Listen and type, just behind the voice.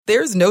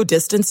There's no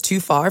distance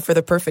too far for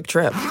the perfect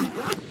trip.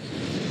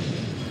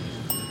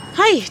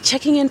 Hi,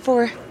 checking in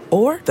for...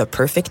 Or the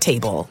perfect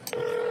table.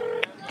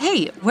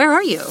 Hey, where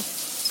are you?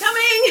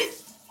 Coming!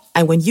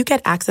 And when you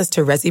get access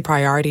to Resi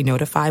Priority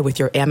Notify with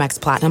your Amex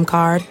Platinum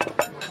card...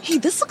 Hey,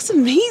 this looks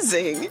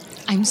amazing.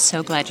 I'm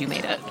so glad you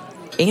made it.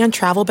 And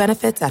travel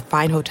benefits at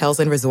fine hotels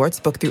and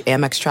resorts booked through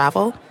Amex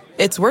Travel,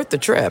 it's worth the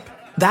trip.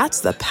 That's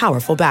the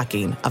powerful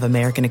backing of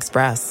American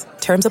Express.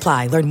 Terms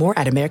apply. Learn more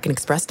at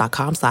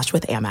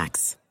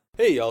americanexpress.com/withAmex.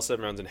 Hey, y'all,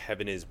 7 Rounds in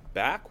Heaven is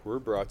back. We're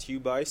brought to you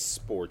by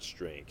Sports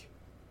Drink.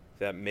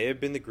 That may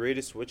have been the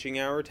greatest witching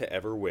hour to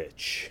ever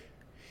witch.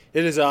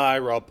 It is I,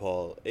 Rob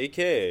Paul,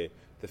 a.k.a.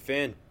 the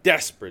fan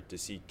desperate to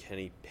see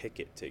Kenny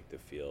Pickett take the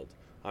field.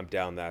 I'm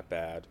down that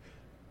bad.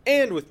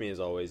 And with me, as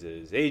always,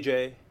 is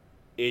AJ,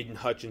 Aidan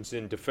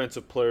Hutchinson,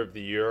 Defensive Player of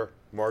the Year,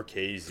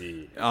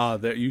 Marchese.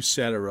 There, you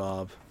said it,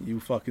 Rob. You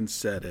fucking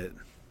said it.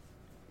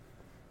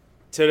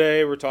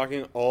 Today, we're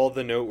talking all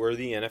the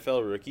noteworthy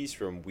NFL rookies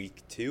from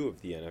Week 2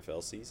 of the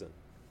NFL season.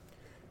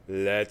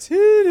 Let's hit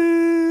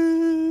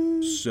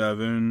it!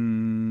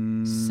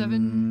 Seven.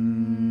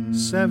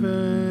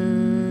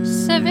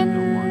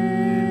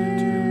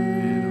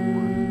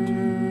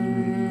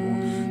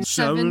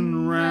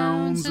 7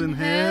 rounds in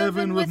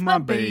heaven with my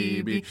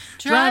baby,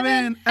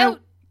 driving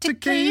out to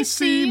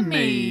KC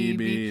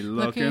maybe,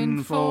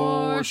 looking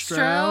for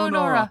Stroud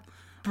or a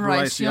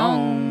Bryce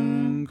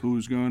Young.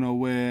 Who's gonna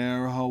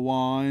wear a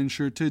Hawaiian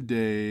shirt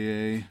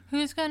today?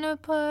 Who's gonna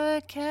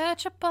put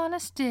ketchup on a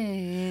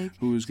stick?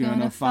 Who's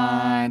gonna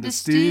find a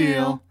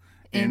steal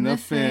in the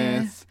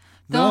fifth?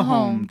 The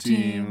home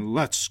team.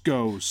 Let's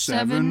go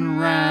 7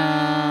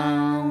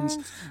 rounds.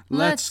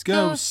 Let's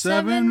go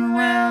 7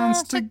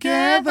 rounds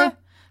together.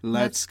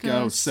 Let's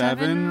go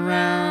 7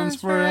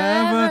 rounds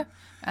forever.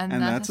 And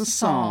that's a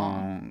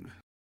song.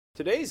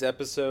 Today's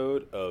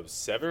episode of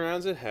 7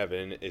 Rounds in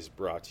Heaven is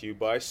brought to you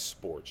by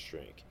Sports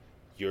Drink,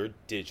 your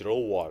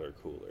digital water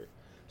cooler.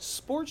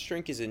 Sports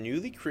Drink is a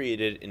newly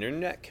created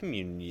internet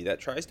community that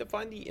tries to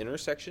find the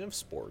intersection of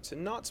sports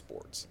and not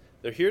sports.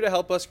 They're here to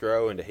help us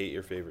grow and to hate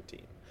your favorite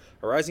team.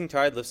 A rising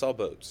tide lifts all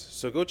boats,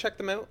 so go check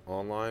them out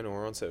online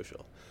or on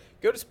social.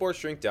 Go to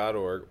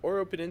sportsdrink.org or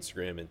open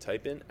Instagram and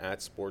type in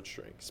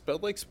 @sportsdrink,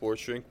 spelled like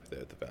sports drink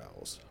without the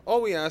vowels.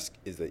 All we ask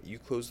is that you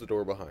close the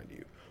door behind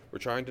you. We're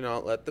trying to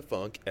not let the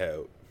funk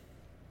out.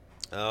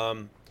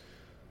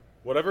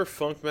 Whatever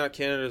funk Matt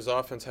Canada's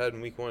offense had in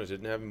Week 1, it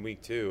didn't have in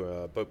Week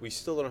 2. But we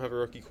still don't have a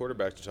rookie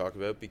quarterback to talk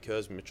about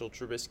because Mitchell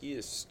Trubisky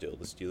is still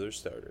the Steelers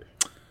starter.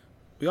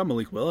 We got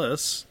Malik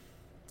Willis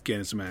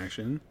getting some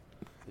action.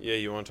 Yeah,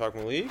 you want to talk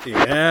Malik?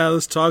 Yeah,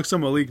 let's talk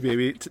some Malik,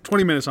 baby.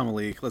 20 minutes on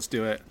Malik. Let's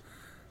do it.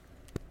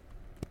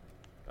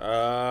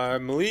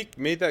 Malik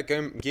made that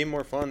game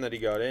more fun that he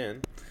got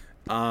in.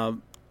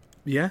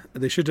 Yeah,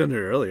 they should have done it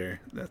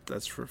earlier.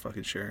 That's for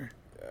fucking sure.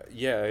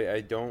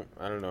 I don't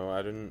know.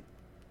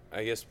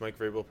 I guess Mike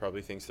Vrabel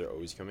probably thinks they're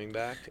always coming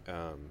back.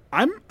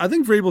 I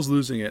think Vrabel's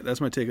losing it. That's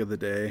my take of the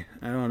day.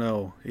 I don't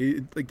know.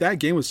 That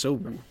game was so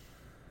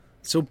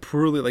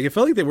poorly. Like, it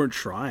felt like they weren't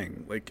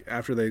trying. Like,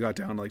 after they got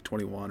down to like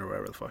 21 or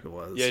whatever the fuck it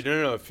was. Yeah,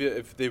 no.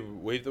 If they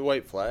waved the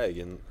white flag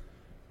and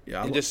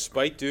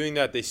despite doing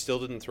that, they still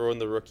didn't throw in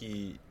the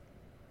rookie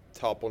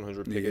top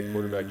 100 pick at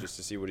quarterback just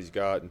to see what he's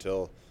got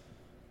until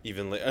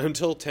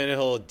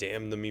Tannehill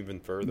damned them even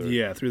further.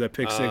 Yeah, threw that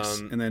pick six,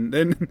 and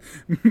then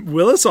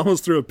Willis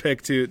almost threw a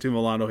pick to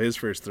Milano, his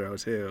first throw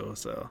too.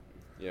 So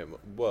yeah,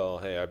 well,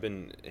 hey, I've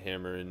been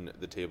hammering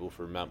the table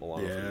for Matt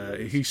Milano. Yeah,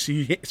 he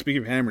speaking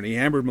of hammering, he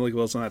hammered Malik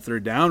Willis on that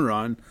third down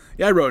run.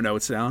 Yeah, I wrote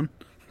notes down.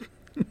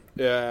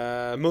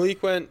 Yeah,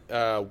 Malik went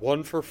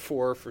 1 for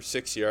 4 for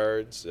 6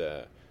 yards,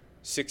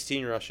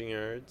 16 rushing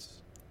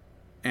yards,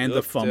 and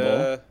the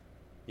fumble.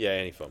 Yeah,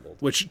 and he fumbled.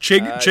 Which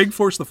Chig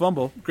forced the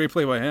fumble. Great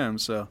play by him.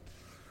 So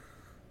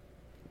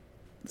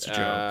it's a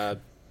joke.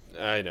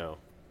 I know.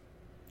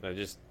 I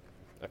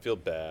feel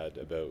bad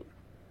about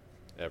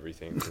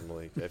everything for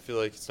Malik. I feel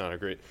like it's not a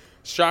great.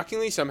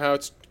 Shockingly, somehow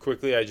it's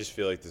quickly. I just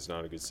feel like this is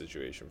not a good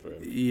situation for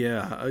him.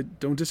 Yeah, I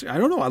don't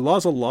know. I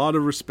lost a lot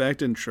of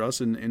respect and trust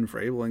in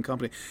Vrabel and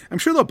company. I'm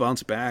sure they'll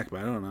bounce back,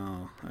 but I don't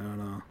know.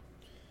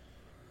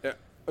 Yeah.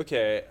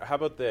 Okay. How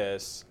about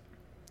this?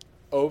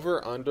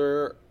 Over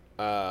under.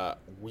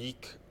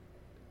 Week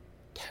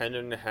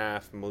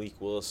 10.5, Malik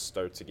Willis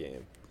starts a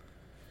game.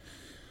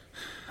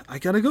 I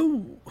gotta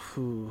go.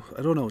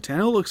 I don't know.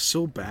 Tannehill looks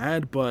so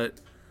bad, but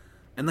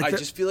I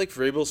just feel like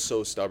Vrabel's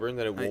so stubborn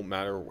that it won't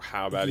matter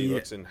how bad he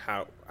looks and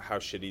how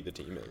shitty the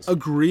team is.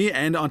 Agree,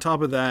 and on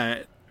top of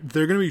that,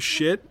 they're gonna be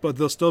shit, but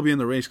they'll still be in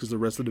the race because the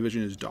rest of the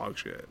division is dog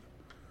shit.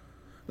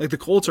 Like the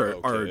Colts are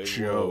a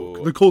joke.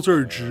 Whoa. The Colts are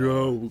a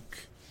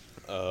joke.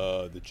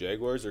 The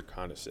Jaguars are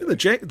kind of sick. The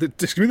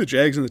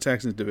Jags and the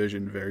Texans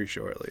division very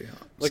shortly.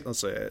 I'll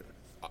say it.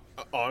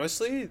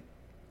 Honestly,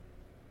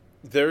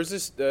 there's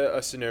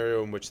a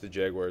scenario in which the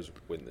Jaguars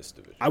win this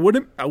division. I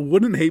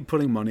wouldn't hate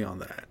putting money on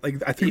that.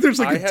 Like, I think there's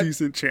a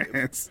decent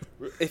chance.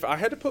 If I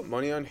had to put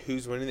money on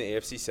who's winning the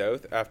AFC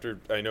South after,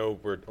 I know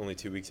we're only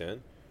 2 weeks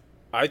in,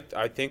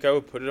 I think I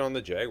would put it on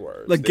the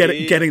Jaguars. Like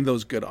getting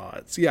those good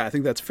odds. Yeah, I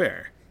think that's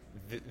fair.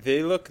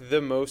 They look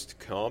the most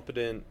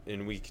competent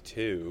in week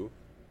 2.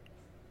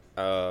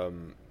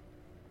 And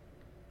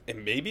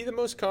maybe the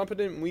most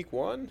competent in week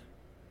 1.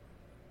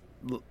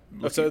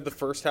 So the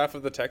first half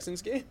of the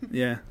Texans game?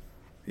 Yeah.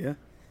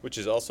 Which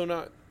is also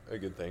not a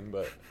good thing,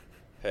 but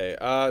hey.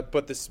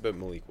 But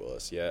Malik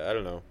Willis, yeah, I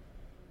don't know.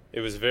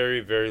 It was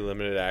very, very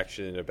limited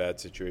action in a bad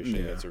situation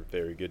against a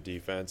very good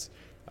defense.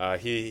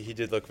 He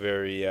did look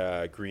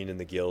very green in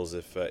the gills,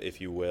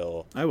 if you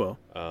will. I will.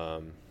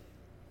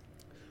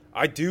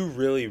 I do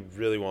really,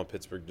 really want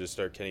Pittsburgh to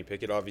start Kenny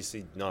Pickett.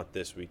 Obviously not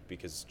this week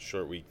because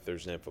short week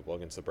Thursday Night Football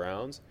against the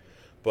Browns.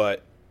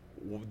 But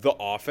the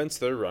offense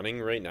they're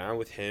running right now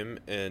with him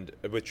and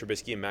with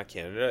Trubisky and Matt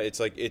Canada, it's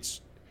like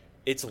it's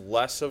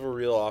less of a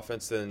real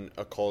offense than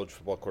a college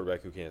football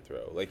quarterback who can't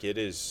throw. Like, it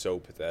is so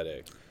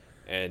pathetic.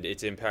 And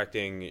it's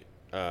impacting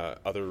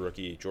other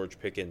rookie, George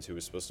Pickens, who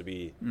was supposed to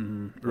be...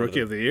 Rookie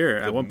of the year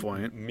at one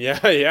point. Yeah,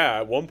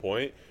 at one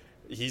point.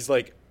 He's,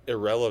 like,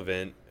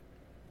 irrelevant.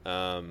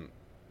 And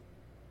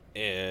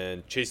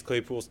Chase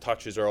Claypool's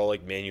touches are all,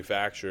 like,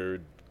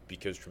 manufactured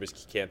because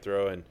Trubisky can't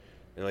throw, and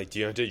like,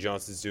 Deontay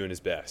Johnson's doing his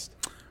best.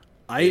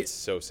 It's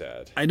so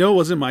sad. I know it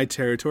wasn't my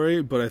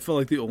territory, but I felt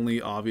like the only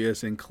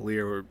obvious and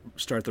clear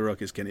start the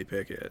rook is Kenny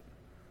Pickett.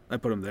 I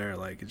put him there.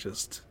 Like, it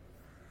just...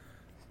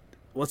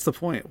 What's the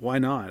point? Why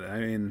not? I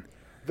mean...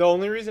 The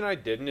only reason I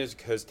didn't is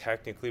because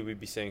technically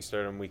we'd be saying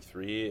start on week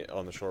 3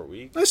 on the short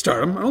week. I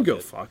start him. I don't give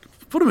a fuck.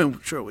 Put him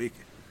in short week.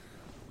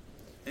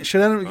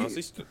 Should I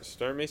honestly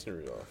start Mason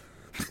Rudolph.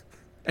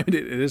 I mean,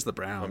 it is the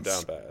Browns.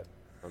 I'm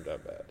down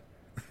bad.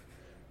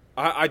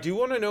 I do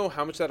want to know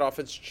how much that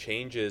offense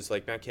changes,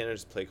 like Matt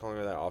Canada's play calling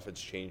of that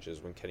offense changes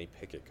when Kenny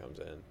Pickett comes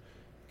in.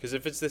 Because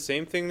if it's the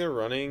same thing they're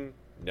running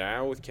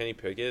now with Kenny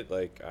Pickett,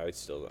 like, I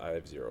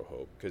have zero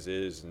hope because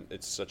it's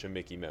such a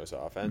Mickey Mouse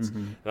offense.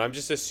 And I'm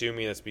just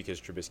assuming that's because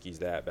Trubisky's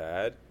that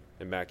bad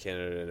and Matt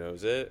Canada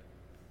knows it.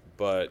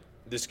 But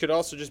this could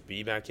also just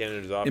be Matt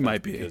Canada's offense. It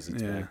might be because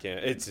it's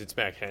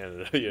Matt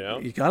Canada, you know.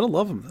 You gotta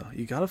love him though.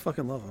 You gotta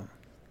fucking love him.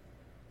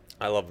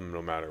 I love him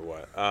no matter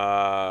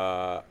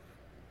what.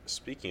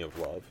 Speaking of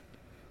love,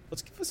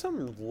 let's give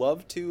some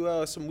love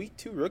to some week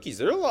 2 rookies.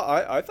 There are a lot.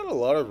 I thought a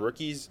lot of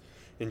rookies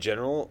in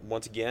general.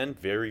 Once again,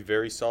 very,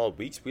 very solid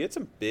weeks. We had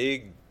some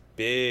big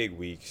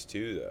weeks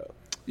too, though.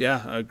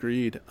 Yeah,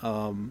 agreed.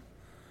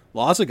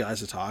 Lots of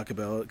guys to talk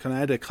about. Kind of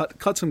had to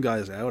cut some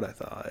guys out. I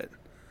thought.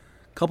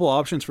 Couple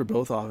options for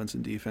both offense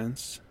and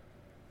defense.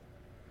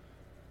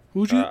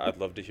 Who'd you? I'd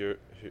love to hear.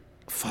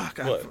 Fuck!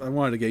 I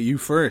wanted to get you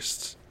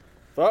first.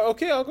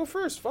 Okay, I'll go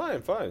first.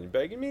 Fine. You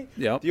begging me?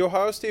 Yeah. The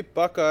Ohio State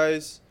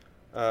Buckeyes.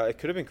 It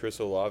could have been Chris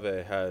Olave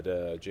had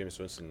Jameis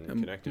Winston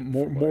connected.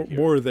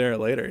 More there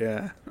later,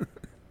 yeah.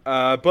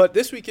 But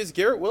this week is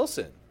Garrett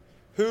Wilson,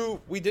 who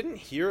we didn't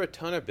hear a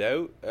ton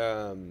about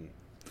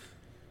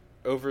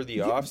over the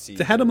offseason.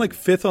 They had him like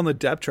 5th on the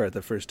depth chart,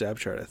 the first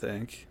depth chart, I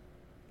think.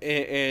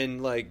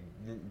 And like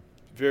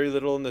very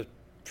little in the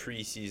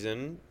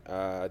preseason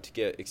to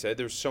get excited.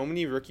 There were so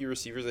many rookie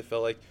receivers I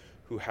felt like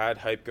who had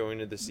hype going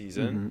into the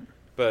season,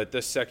 but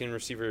the second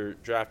receiver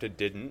drafted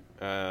didn't.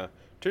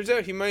 Turns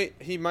out he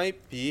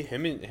might be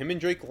him and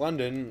Drake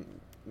London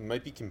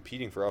might be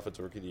competing for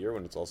offensive rookie of the year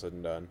when it's all said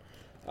and done.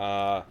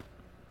 I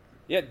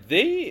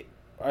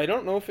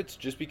don't know if it's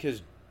just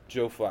because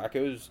Joe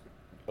Flacco's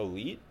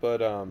elite,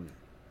 but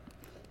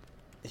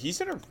he's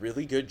done a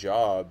really good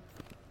job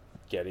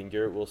getting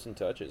Garrett Wilson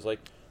touches. Like,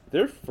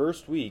 their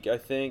first week, I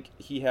think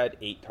he had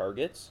 8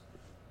 targets.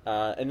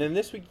 And then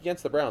this week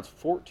against the Browns,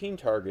 14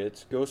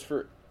 targets, goes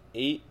for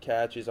 8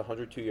 catches,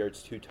 102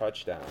 yards, 2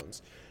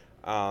 touchdowns.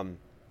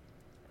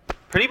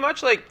 Pretty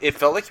much like it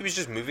felt like he was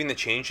just moving the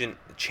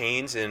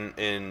chains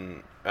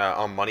in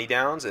on money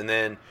downs, and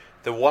then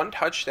the one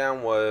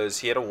touchdown was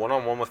he had a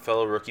one-on-one with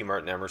fellow rookie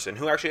Martin Emerson,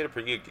 who actually had a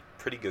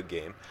pretty good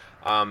game.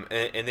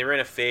 And they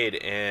ran a fade,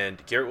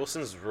 and Garrett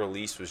Wilson's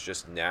release was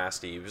just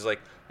nasty. It was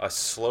like a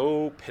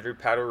slow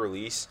pitter-patter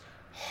release,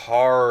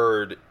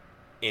 hard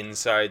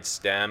inside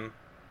stem,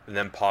 and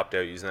then popped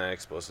out using that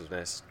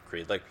explosiveness,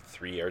 created like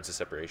 3 yards of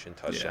separation,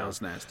 touchdown. Yeah, that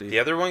was nasty. The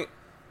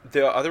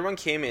other one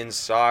came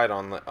inside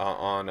on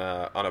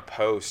a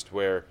post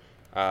where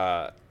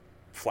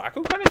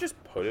Flacco kind of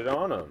just put it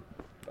on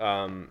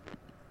him.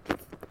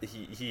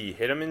 He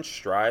hit him in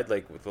stride,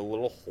 like with a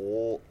little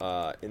hole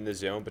in the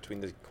zone between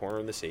the corner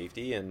and the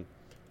safety, and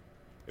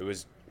it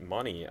was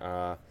money.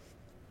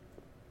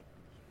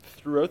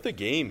 Throughout the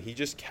game, he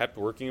just kept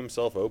working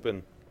himself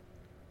open.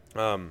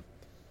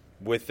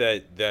 With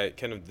that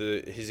kind of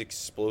his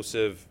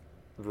explosive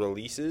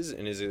releases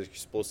and his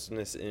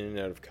explosiveness in and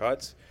out of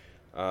cuts,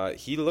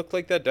 he looked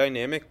like that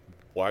dynamic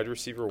wide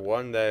receiver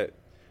 1 that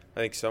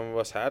I think some of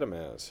us had him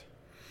as.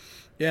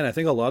 Yeah, and I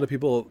think a lot of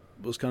people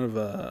was kind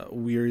of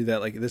weary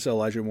that like this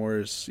Elijah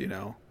Moore's,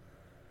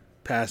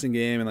 passing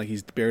game and like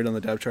he's buried on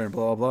the depth chart and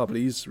blah, blah, blah, but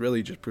he's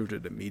really just proved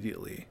it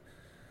immediately.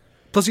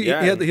 Plus he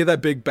had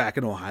that big back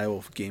in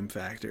Ohio game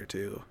factor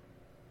too.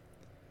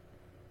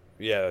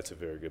 Yeah, that's a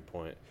very good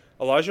point.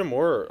 Elijah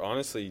Moore,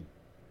 honestly,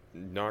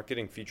 not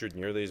getting featured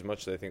nearly as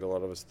much as I think a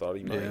lot of us thought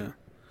he might. Yeah.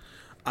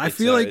 I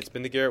feel like it's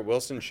been the Garrett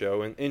Wilson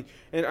show, and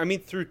I mean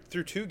through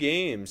 2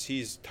 games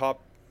he's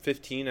top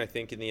 15 I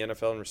think in the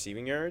NFL in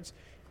receiving yards,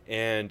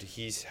 and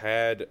he's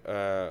had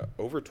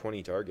over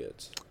 20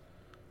 targets.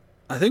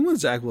 I think when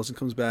Zach Wilson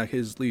comes back,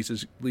 his leash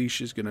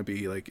is going to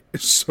be like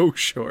so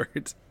short.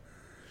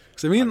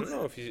 Because I don't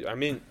know if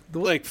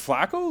like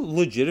Flacco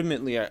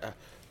legitimately,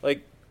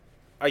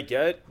 I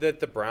get that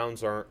the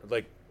Browns aren't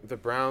like the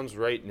Browns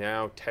right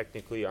now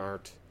technically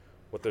aren't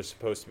what they're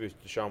supposed to be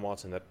with Deshaun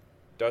Watson. That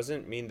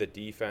doesn't mean the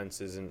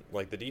defense isn't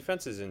like the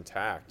defense is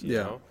intact. You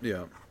know?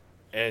 Yeah.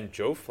 And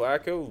Joe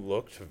Flacco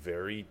looked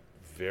very,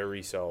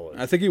 very solid.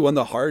 I think he won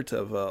the heart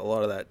of a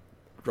lot of that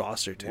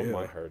roster too. Won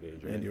my heart,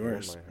 Adrian. And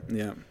yours.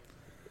 Yeah.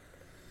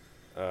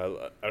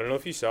 I don't know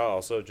if you saw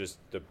also, just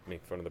to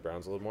make fun of the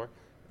Browns a little more,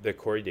 the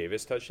Corey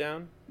Davis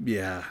touchdown.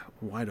 Yeah,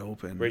 wide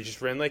open. Where he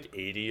just ran like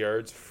 80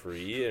 yards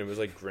free, and it was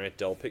like Grant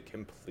Delpit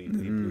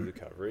completely blew the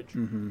coverage.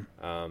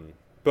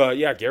 But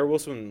yeah, Garrett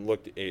Wilson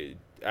looked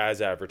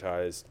as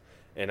advertised,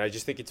 and I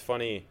just think it's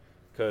funny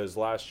because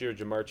last year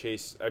Jamar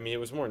Chase, I mean, it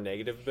was more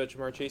negative about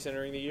Jamar Chase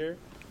entering the year.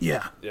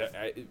 Yeah.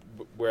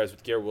 Whereas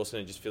with Garrett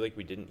Wilson, I just feel like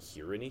we didn't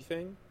hear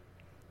anything.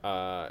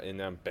 And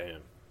then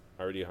bam,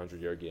 already a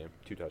 100-yard game,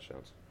 2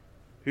 touchdowns.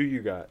 Who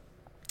you got?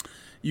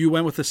 You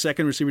went with the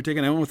second receiver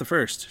taken. I went with the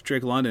first,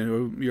 Drake London,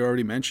 who you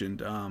already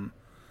mentioned.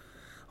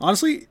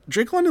 Honestly,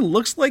 Drake London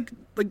looks like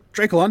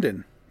Drake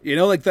London. You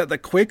know, like the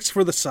quicks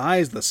for the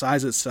size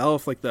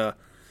itself, like the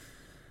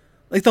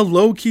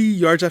low key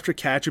yards after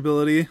catch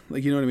ability.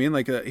 Like, you know what I mean?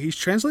 Like he's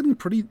translating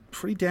pretty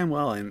damn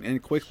well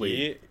and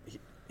quickly.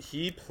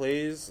 He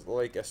plays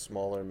like a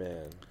smaller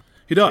man.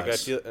 He does. Like I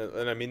feel,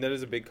 and I mean that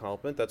is a big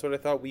compliment. That's what I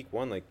thought week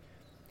 1. Like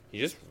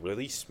he's just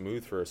really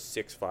smooth for a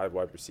 6'5"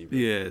 wide receiver.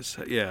 He is,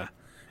 yeah.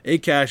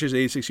 8 catches,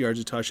 86 yards,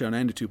 a touchdown,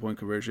 and a 2-point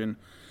conversion.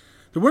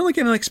 There weren't like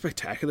any like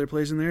spectacular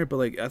plays in there, but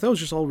like I thought it was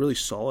just all really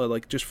solid.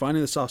 Like just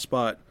finding the soft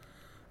spot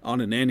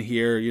on an end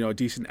here, you know, a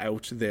decent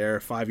out there,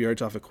 5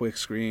 yards off a quick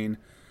screen,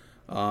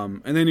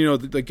 and then you know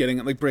like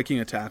getting like breaking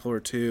a tackle or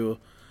two,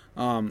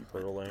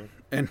 hurling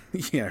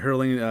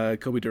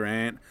Kobe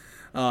Durant,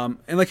 and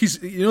like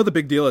he's, you know, the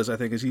big deal is I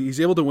think is he's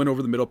able to win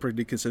over the middle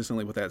pretty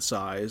consistently with that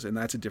size, and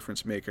that's a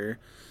difference maker.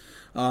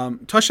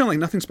 Touchdown, like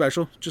nothing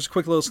special, just a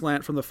quick little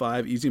slant from the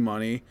 5, easy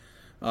money.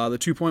 The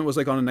 2-point was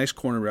like on a nice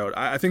corner route.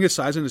 I think his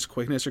size and his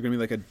quickness are going to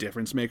be like a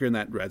difference maker in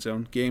that red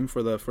zone game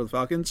for the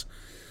Falcons,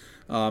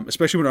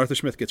 especially when Arthur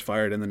Smith gets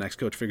fired and the next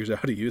coach figures out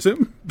how to use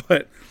him.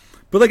 But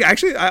like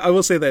actually, I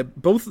will say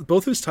that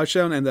both his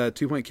touchdown and the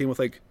 2-point came with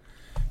like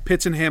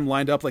Pitts and him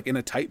lined up like in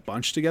a tight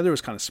bunch together. It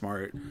was kind of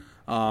smart.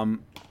 And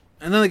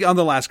then like on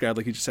the last grab,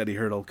 like you just said, he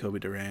hurdled Kobe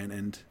Durant,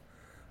 and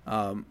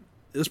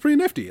it was pretty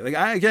nifty. Like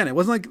it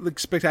wasn't like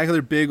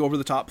spectacular big over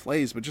the top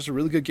plays, but just a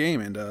really good game.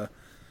 And I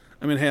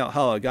mean,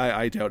 hell, a guy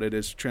I doubted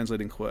is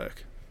translating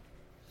quick.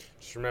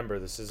 Just remember,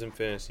 this isn't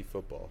fantasy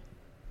football.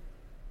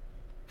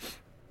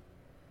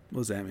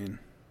 What does that mean?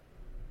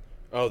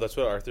 Oh, that's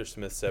what Arthur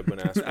Smith said when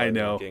asked I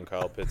know. getting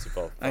Kyle Pitts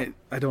involved. I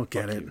don't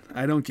get it.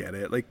 I don't get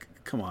it. Like,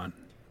 come on,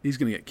 he's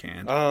gonna get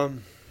canned.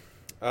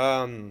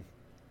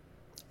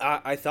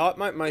 I thought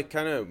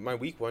my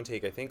week 1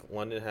 take, I think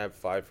London had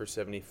 5 for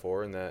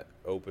 74 in that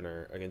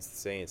opener against the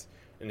Saints,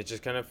 and it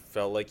just kind of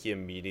felt like he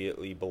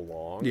immediately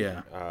belonged.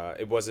 Yeah.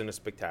 It wasn't a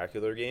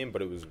spectacular game,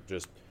 but it was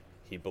just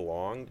he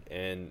belonged,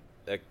 and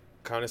that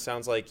kind of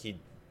sounds like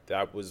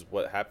that was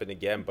what happened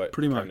again, but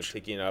pretty kind much of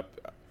taking up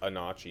a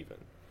notch even.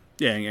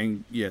 Yeah,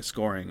 and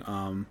scoring.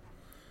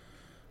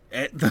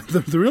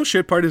 The real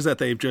shit part is that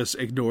they've just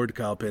ignored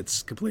Kyle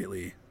Pitts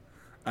completely.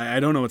 I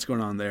don't know what's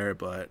going on there,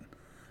 but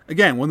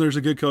again, when there's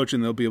a good coach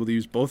and they'll be able to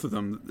use both of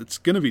them, it's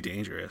going to be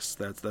dangerous.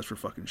 That's for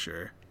fucking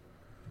sure.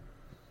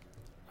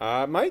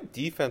 My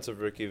defensive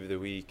rookie of the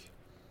week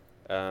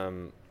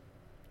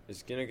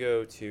is going to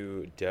go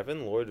to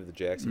Devin Lloyd of the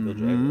Jacksonville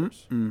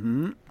Jaguars.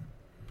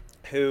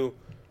 Who,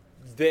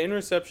 the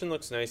interception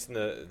looks nice in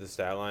the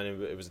stat line.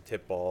 It was a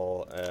tip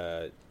ball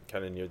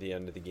kind of near the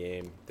end of the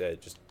game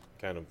that just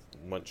kind of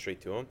went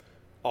straight to him.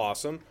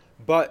 Awesome.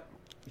 But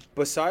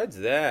besides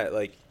that,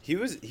 like he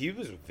was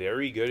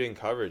very good in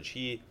coverage.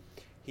 He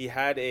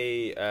had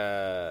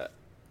a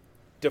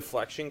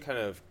deflection kind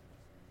of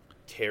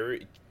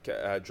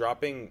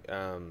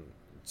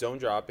zone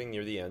dropping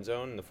near the end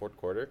zone in the fourth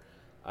quarter,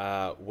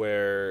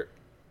 where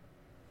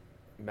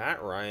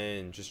Matt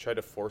Ryan just tried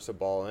to force a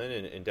ball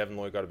in, and Devin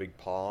Lloyd got a big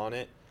paw on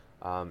it.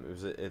 It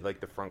was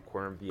like the front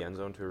corner of the end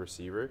zone to a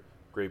receiver.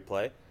 Great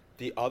play.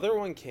 The other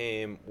one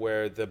came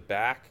where the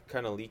back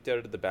kind of leaked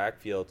out of the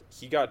backfield.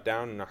 He got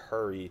down in a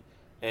hurry,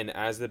 and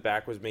as the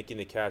back was making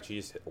the catch, he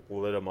just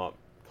lit him up,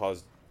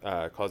 caused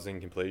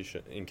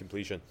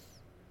incompletion.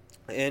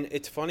 And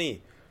it's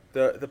funny,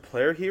 the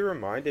player he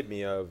reminded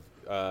me of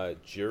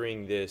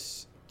during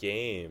this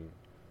game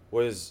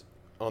was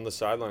on the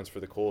sidelines for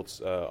the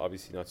Colts,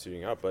 obviously not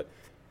suiting up, but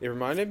it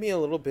reminded me a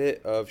little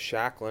bit of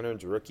Shaq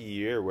Leonard's rookie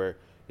year, where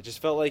it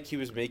just felt like he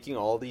was making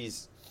all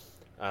these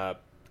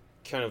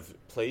kind of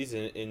plays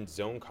in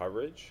zone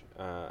coverage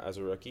as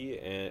a rookie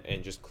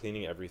and just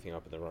cleaning everything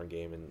up in the run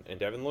game. And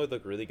Devin Lloyd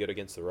looked really good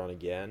against the run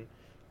again.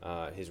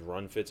 His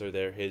run fits are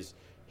there. His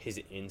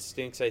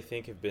instincts, I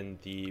think, have been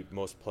the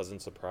most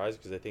pleasant surprise,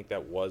 because I think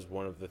that was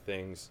one of the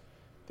things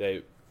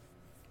that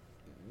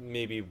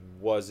maybe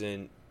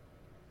wasn't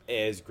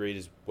as great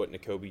as what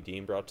Nakobe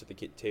Dean brought to the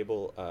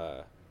table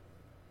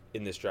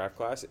in this draft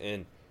class.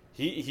 And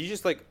he's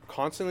just like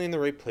constantly in the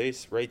right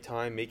place, right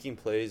time, making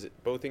plays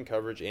both in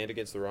coverage and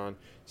against the run.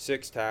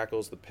 6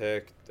 tackles, the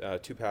pick,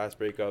 2 pass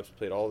breakups,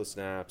 played all the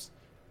snaps.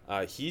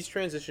 He's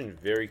transitioned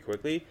very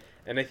quickly,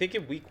 and I think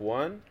in week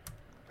 1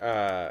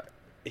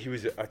 he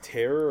was a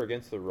terror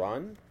against the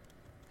run,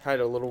 had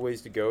a little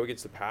ways to go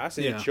against the pass,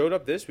 and it showed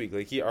up this week.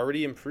 Like, he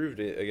already improved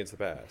it against the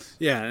pass.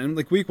 Yeah, and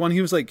like week 1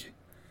 he was like,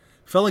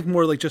 felt like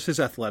more like just his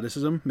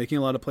athleticism, making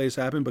a lot of plays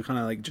happen, but kind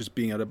of like just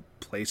being out of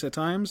place at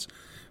times.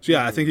 So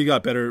yeah, I think he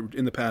got better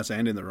in the pass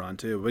and in the run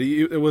too. But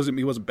he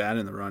wasn't bad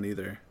in the run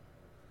either.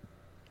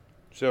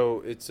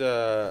 So it's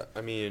I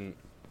mean,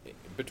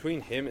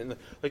 between him and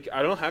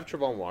I don't have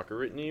Travon Walker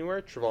written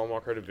anywhere. Travon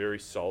Walker had a very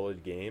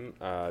solid game.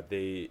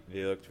 They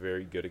looked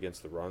very good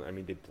against the run. I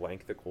mean, they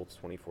blanked the Colts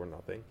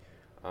 24-0.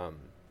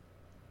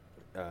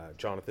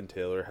 Jonathan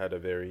Taylor had a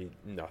very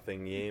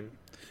nothing game.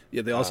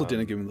 Yeah, they also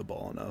didn't give him the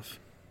ball enough.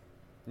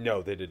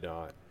 No, they did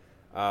not.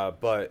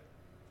 But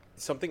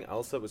something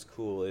else that was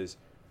cool is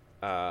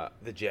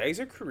the Jags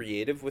are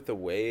creative with the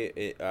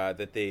way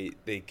that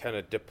they kind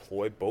of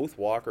deploy both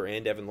Walker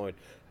and Devin Lloyd.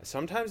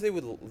 Sometimes they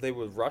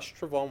would rush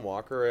Travon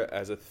Walker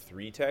as a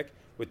 3-tech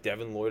with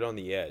Devin Lloyd on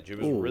the edge. It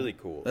was really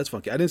cool. That's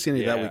funky. I didn't see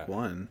any of that week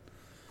 1.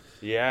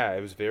 Yeah,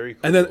 it was very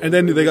cool. And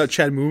then they got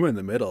Chad Muma in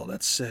the middle.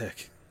 That's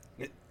sick.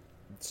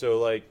 So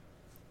like,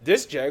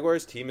 this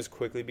Jaguars team has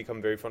quickly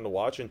become very fun to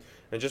watch, and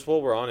just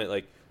while we're on it,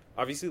 like,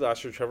 obviously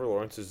last year Trevor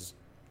Lawrence is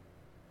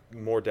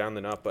more down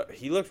than up, but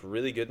he looked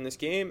really good in this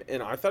game,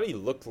 and I thought he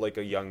looked like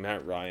a young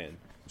Matt Ryan.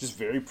 Just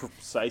very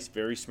precise,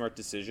 very smart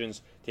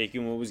decisions,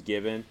 taking what was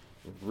given,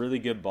 really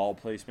good ball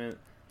placement.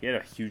 He had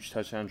a huge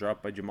touchdown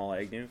drop by Jamal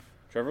Agnew.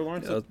 Trevor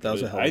Lawrence, that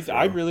was a hell of a throw.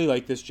 I really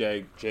like this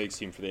Jags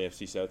team for the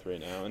AFC South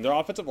right now, and their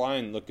offensive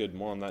line looked good.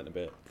 More on that in a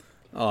bit.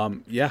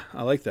 Yeah,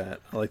 I like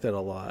that. I like that a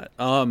lot.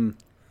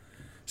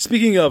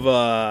 Speaking of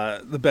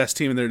the best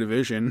team in their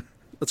division,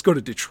 let's go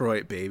to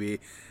Detroit, baby.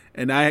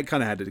 And I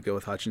kind of had to go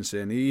with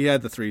Hutchinson. He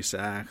had the 3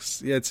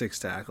 sacks. He had 6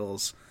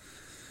 tackles.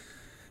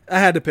 I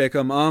had to pick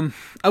him. I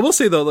will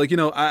say though, like,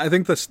 I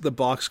think the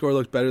box score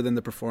looked better than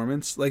the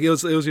performance. Like, it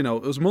was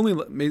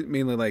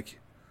mainly like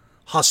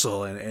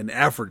hustle and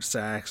effort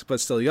sacks,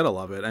 but still, you gotta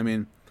love it. I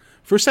mean,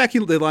 first sack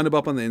they lined him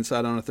up on the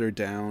inside on a 3rd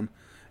down.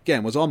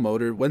 Again, was all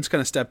motor. Wentz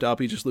kind of stepped up.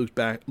 He just looped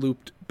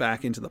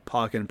back into the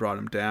pocket and brought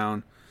him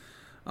down.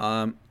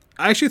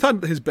 I actually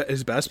thought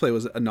his best play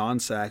was a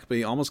non-sack, but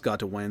he almost got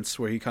to Wentz,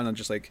 where he kind of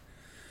just like,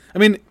 I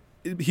mean,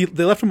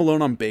 they left him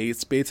alone on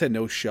Bates. Bates had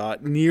no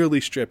shot, nearly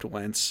stripped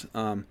Wentz,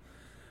 but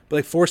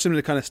like forced him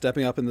to kind of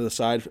stepping up into the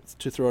side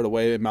to throw it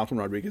away. And Malcolm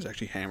Rodriguez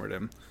actually hammered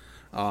him,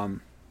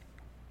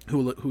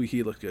 who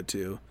he looked good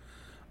too.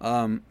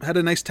 Had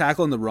a nice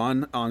tackle in the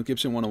run on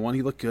Gibson 101.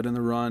 He looked good in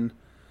the run.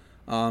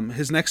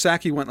 His next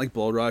sack, he went like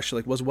bull rush,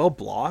 like was well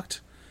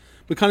blocked.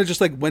 But kind of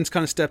just like Wentz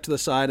kind of stepped to the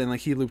side and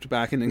like he looped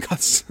back in and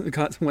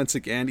got Wentz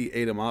again. He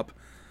ate him up.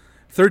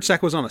 3rd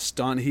sack was on a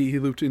stunt. He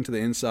looped into the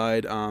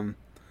inside.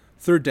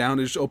 3rd down,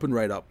 it just opened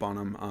right up on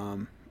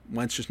him.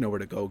 Wentz just nowhere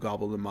to go,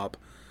 gobbled him up.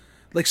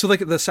 Like, so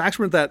like the sacks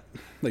weren't that,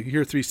 like, you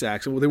hear 3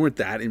 sacks, they weren't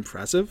that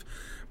impressive.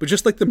 But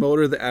just like the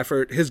motor, the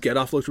effort, his get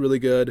off looked really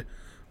good.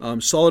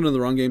 Solid in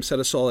the run game, set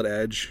a solid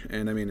edge.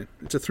 And I mean,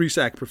 it's a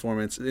 3-sack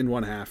performance in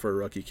 1 half for a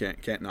rookie.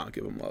 Can't not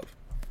give him love.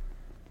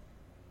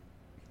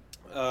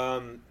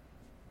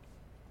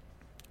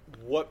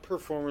 What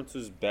performance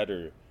was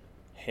better,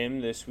 him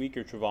this week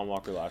or Travon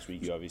Walker last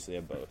week? You obviously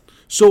have both.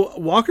 So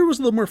Walker was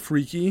a little more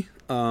freaky.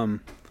 I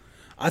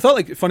thought,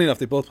 like, funny enough,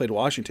 they both played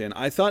Washington.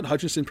 I thought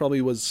Hutchinson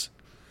probably was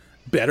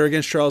better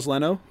against Charles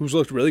Leno, who's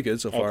looked really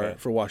good so far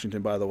for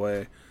Washington, by the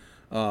way.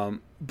 But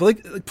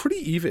like pretty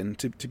even,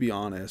 to be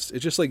honest.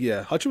 It's just like,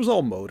 yeah, Hutch was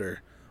all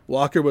motor.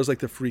 Walker was like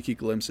the freaky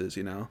glimpses,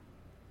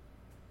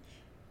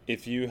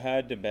 If you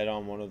had to bet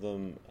on one of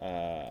them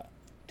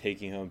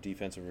taking home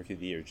Defensive Rookie of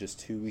the Year just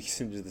 2 weeks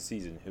into the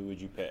season, who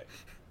would you pick?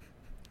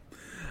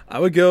 I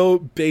would go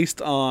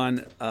based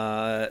on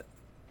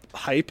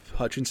hype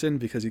Hutchinson,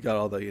 because he got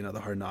all the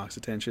the Hard Knocks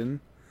attention.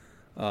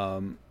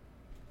 Yeah,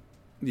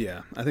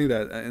 I think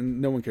that,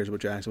 and no one cares about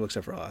Jacksonville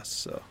except for us.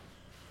 So,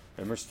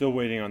 and we're still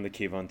waiting on the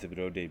Kayvon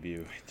Thibodeau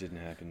debut. It didn't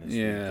happen this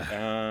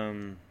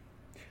week.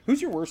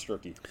 Who's your worst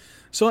rookie?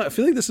 So I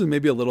feel like this is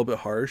maybe a little bit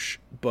harsh,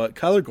 but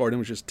Kyler Gordon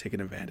was just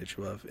taken advantage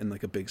of in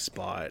like a big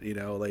spot.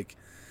 Like,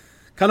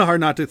 kind of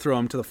hard not to throw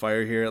him to the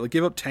fire here. Like,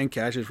 gave up 10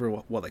 catches for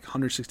like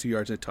 160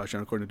 yards and a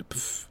touchdown, according to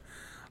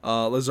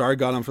Lazard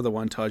got him for the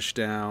 1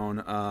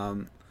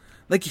 touchdown.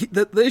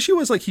 The issue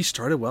was, like, he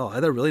started well. I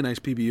had a really nice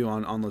PBU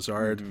on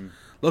Lazard. Mm-hmm.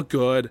 Looked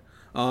good.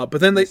 But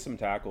then they some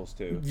tackles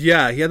too.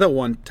 Yeah, he had that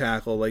 1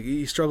 tackle. Like,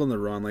 he struggled in the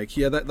run. Like,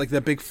 he had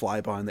that big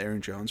fly by on the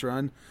Aaron Jones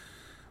run.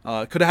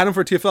 Could have had him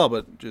for TFL,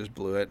 but just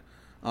blew it.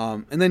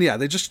 And then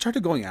they just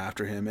started going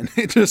after him, and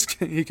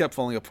he kept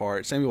falling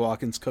apart. Sammy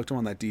Watkins cooked him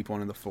on that deep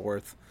one in the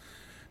fourth,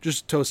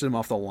 just toasted him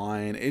off the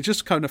line. It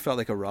just kind of felt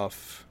like a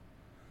rough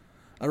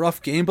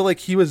game, but like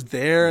he was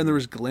there and there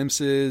was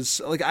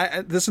glimpses. Like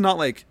this is not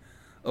like,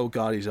 oh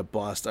god, he's a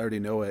bust. I already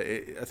know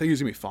it. I think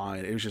he's gonna be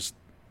fine. It was just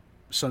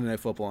Sunday Night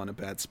Football in a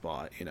bad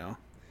spot, you know.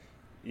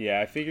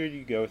 Yeah, I figured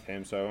you'd go with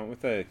him, so I went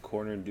with a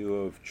corner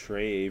duo of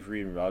Trey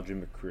Avery and Roger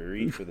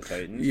McCreary for the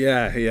Titans.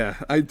 Yeah.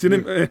 I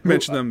didn't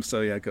mention them,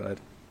 so yeah, go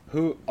ahead.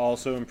 Who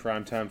also in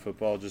primetime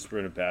football just were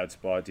in a bad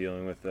spot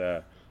dealing with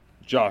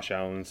Josh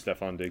Allen and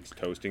Stephon Diggs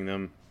toasting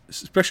them.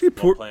 Especially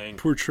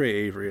poor Trey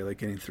Avery, like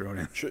getting thrown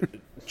in.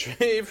 Trey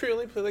Avery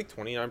only played like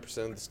 29%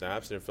 of the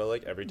snaps, and it felt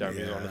like every time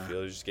he was on the field,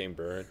 he was just getting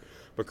burned.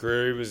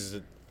 McCreary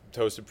was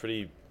toasted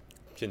pretty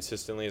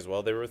consistently as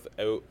well. They were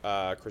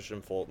without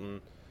Christian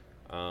Fulton.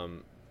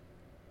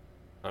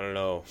 I don't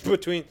know.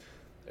 Between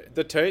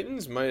the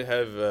Titans might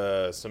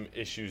have some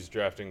issues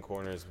drafting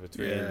corners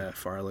between.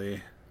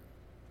 Farley.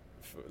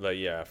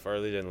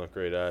 Farley didn't look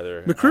great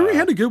either. McCreary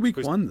had a good week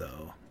one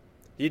though.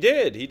 He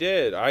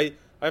did. I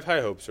have high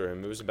hopes for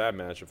him. It was a bad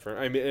matchup for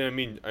him. I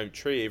mean,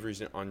 Trey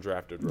Avery's an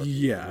undrafted rookie.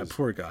 Yeah,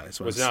 poor guy.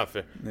 So was not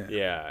fair.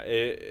 Yeah,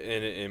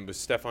 and was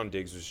Stephon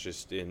Diggs was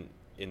just in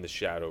the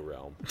shadow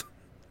realm.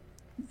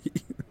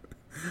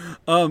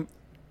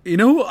 You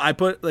know who I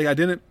put? Like, I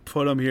didn't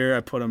put him here.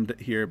 I put him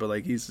here, but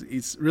like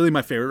he's really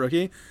my favorite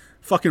rookie.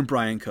 Fucking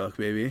Brian Cook,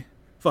 baby.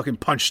 Fucking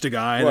punched a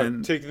guy.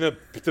 And taking the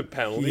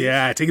penalty?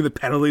 Yeah, taking the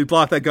penalty.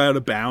 Blocked that guy out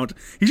of bounds.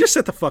 He just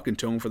set the fucking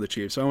tone for the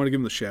Chiefs, so I want to give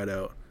him the shout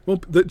out.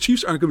 Well, the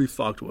Chiefs aren't going to be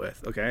fucked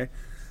with, okay?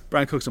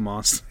 Brian Cook's a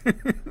monster.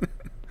 That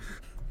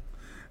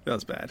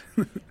was bad.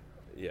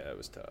 Yeah, it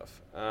was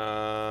tough.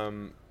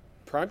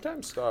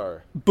 Primetime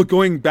star. But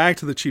going back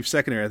to the Chiefs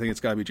secondary, I think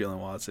it's got to be Jalen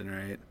Watson,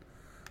 right?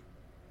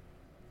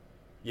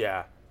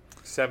 Yeah.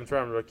 7th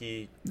round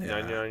rookie,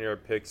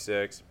 99-yard pick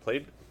six.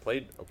 Played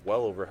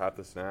well over half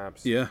the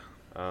snaps. Yeah.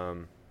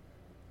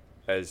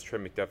 As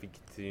Trent McDuffie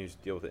continues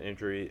to deal with an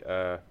injury.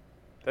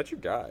 That's your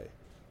guy.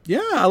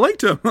 Yeah, I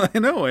liked him. I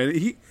know.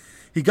 He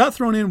got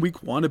thrown in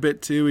week one a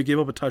bit too. He gave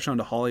up a touchdown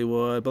to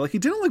Hollywood, but like he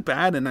didn't look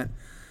bad. And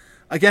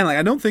again, like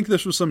I don't think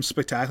this was some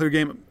spectacular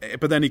game.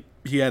 But then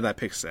he had that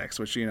pick six,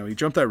 which he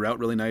jumped that route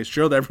really nice.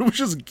 Gerald Everett was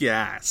just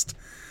gassed.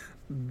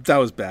 That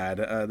was bad.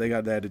 They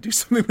had to do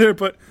something there,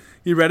 but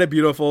he read it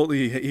beautiful.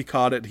 He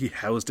caught it. He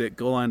housed it.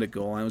 Goal line to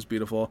goal line. It was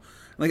beautiful.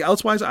 Like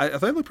outswise, I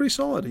thought he looked pretty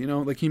solid.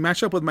 Like he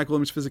matched up with Mike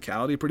Williams'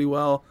 physicality pretty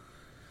well.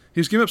 He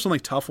was giving up some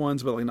like tough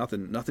ones, but like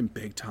nothing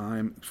big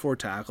time. 4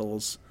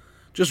 tackles,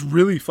 just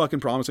really fucking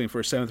promising for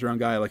a 7th round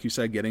guy. Like you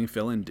said, getting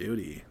fill-in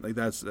duty. Like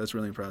that's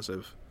really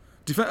impressive.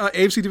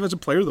 AFC Defensive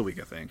Player of the Week,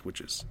 I think,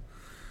 which is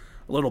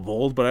a little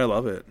bold, but I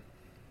love it.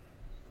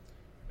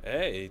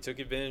 Hey, he took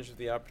advantage of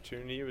the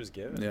opportunity he was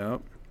given. Yeah.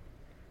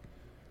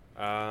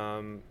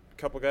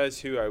 Couple guys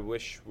who I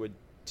wish would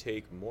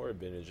take more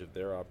advantage of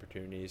their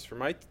opportunities. For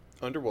my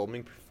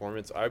underwhelming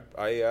performance, I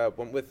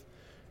went with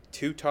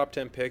 2 top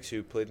 10 picks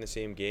who played in the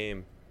same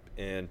game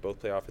and both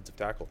play offensive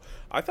tackle.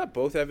 I thought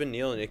both Evan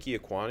Neal and Ike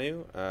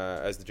Ekwonu,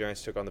 as the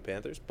Giants took on the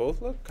Panthers,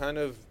 both looked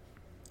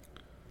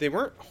they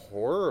weren't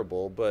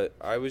horrible, but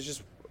I was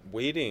just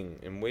waiting,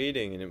 and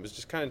it was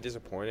just kind of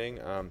disappointing.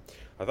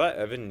 I thought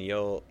Evan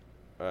Neal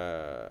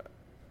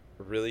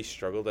really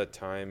struggled at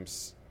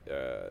times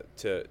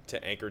to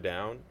anchor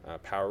down.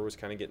 Power was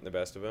kind of getting the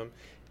best of him.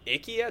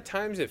 Icky at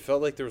times it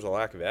felt like there was a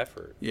lack of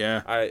effort.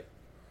 Yeah. I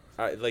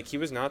like he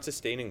was not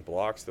sustaining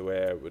blocks the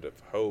way I would have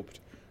hoped.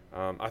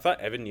 I thought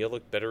Evan Neal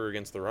looked better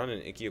against the run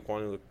and Ike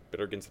Ekwonu looked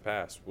better against the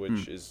pass,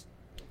 which is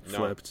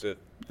not the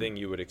thing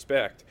you would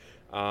expect.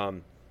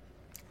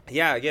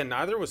 Again,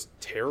 neither was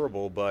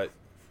terrible, but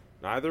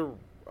neither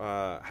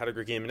had a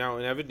great game. Now,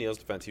 in Evan Neal's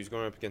defense, he was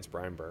going up against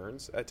Brian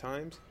Burns at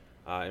times,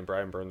 and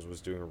Brian Burns was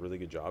doing a really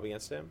good job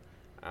against him.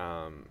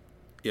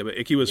 Yeah, but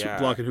Icky was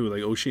blocking who?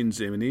 Like O'Shane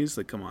Zimines?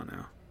 Like, come on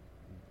now.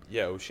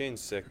 Yeah,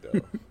 O'Shane's sick,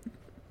 though.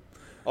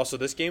 Also,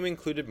 this game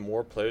included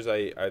more players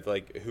I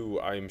like who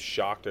I'm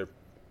shocked are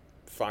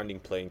finding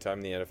playing time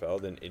in the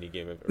NFL than any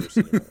game I've ever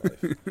seen in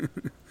my life.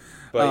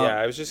 But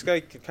I was just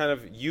like kind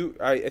of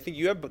I think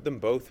you have them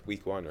both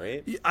week one,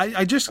 right?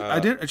 I just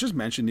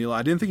mentioned Neal.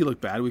 I didn't think he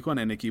looked bad week one,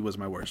 and Icky was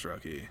my worst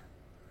rookie.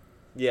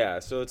 Yeah,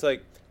 so it's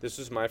like this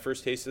was my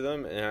first taste of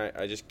them, and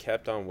I just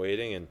kept on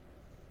waiting, and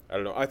I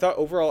don't know. I thought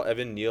overall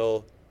Evan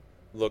Neal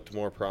looked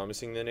more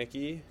promising than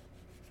Icky.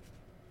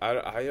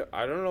 I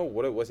don't know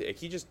what it was.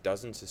 Icky just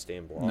doesn't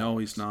sustain blocks. No,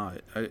 he's not.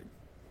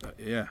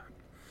 Yeah.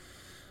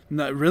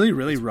 Not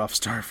really rough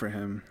start for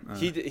him.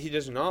 He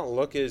does not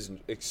look as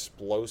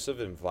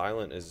explosive and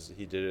violent as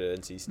he did at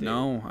NC State.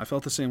 No, I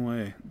felt the same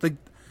way.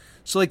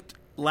 Like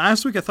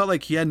last week I thought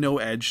like he had no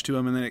edge to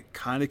him, and then it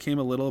kind of came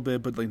a little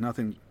bit, but like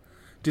nothing.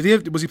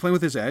 Was he playing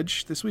with his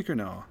edge this week or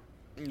no?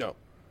 No.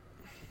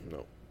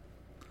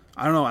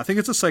 I don't know. I think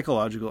it's a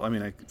psychological. I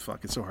mean,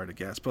 it's so hard to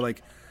guess, but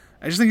like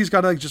I just think he's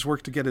got to like just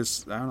work to get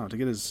his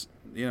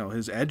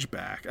his edge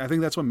back. I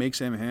think that's what makes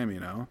him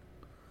him.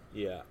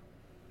 Yeah.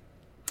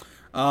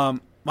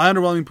 my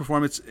underwhelming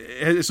performance,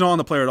 it's not on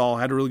the player at all.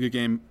 Had a really good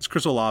game. It's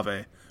Chris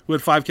Olave, who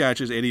had 5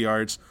 catches, 80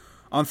 yards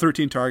on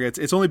 13 targets.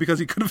 It's only because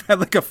he could have had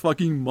like a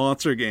fucking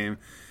monster game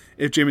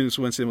if Jameis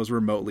Winston was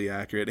remotely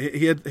accurate.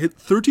 He had hit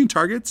 13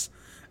 targets,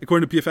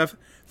 according to PFF,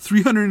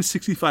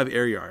 365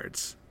 air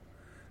yards.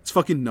 It's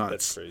fucking nuts.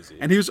 That's crazy.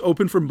 And he was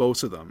open for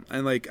most of them.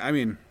 And like, I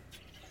mean,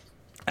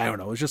 I don't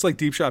know. It was just like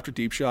deep shot after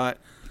deep shot.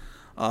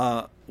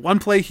 One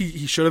play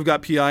he should have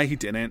got PI. He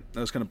didn't. That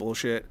was kind of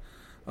bullshit.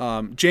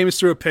 Jameis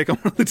threw a pick on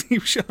one of the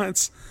deep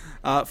shots.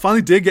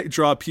 Finally did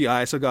draw a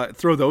PI, so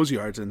throw those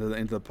yards into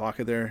the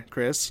pocket there,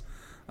 Chris.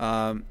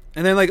 And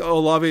then like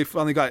Olave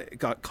finally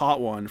got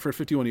caught one for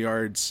 51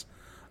 yards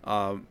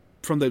from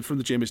the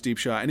Jameis deep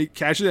shot, and he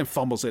catches it and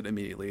fumbles it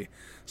immediately.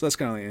 So that's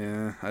kind of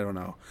like, I don't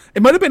know.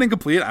 It might have been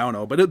incomplete. I don't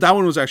know, but that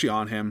one was actually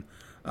on him.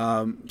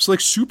 So like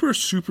super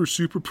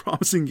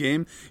promising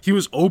game. He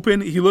was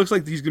open. He looks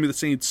like he's gonna be the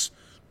Saints'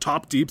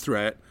 top deep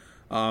threat.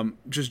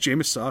 Just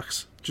Jameis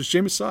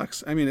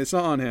sucks. I mean, it's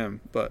not on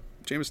him, but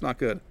Jameis not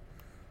good.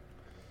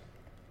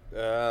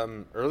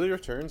 Early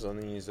returns on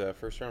these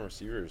first round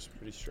receivers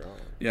pretty strong.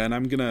 Yeah, and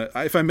I'm gonna,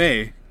 if I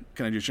may,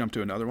 can I just jump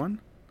to another one?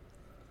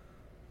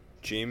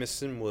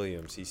 Jamison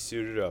Williams, he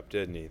suited up,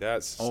 didn't he?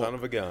 That's son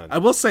of a gun. I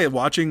will say,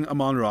 watching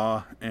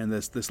Amon-Ra and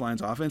this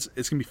Lions offense,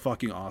 it's gonna be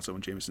fucking awesome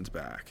when Jamison's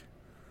back.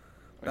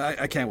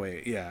 I can't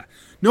wait. Yeah.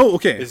 No.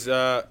 Okay. Is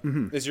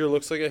your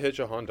looks like a hit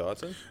Jahan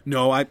Dotson?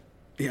 No. I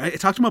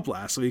talked him up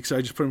last week, so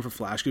I just put him for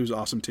flash. He was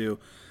awesome too.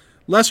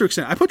 Lesser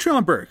extent, I put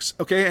Treylon Burks.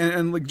 Okay,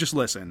 and like just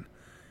listen.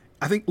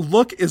 I think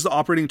look is the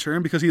operating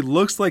term because he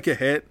looks like a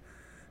hit,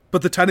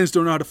 but the Titans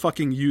don't know how to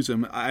fucking use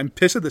him. I'm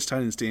pissed at this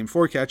Titans team.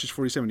 4 catches,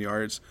 47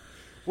 yards.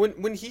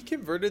 When he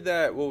converted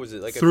that, what was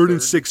it, like third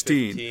and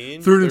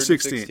 16? Third and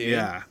 16,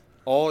 yeah.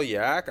 All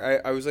yak.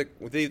 I was like,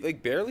 they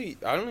like barely.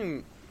 I don't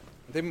even.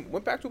 They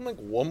went back to him like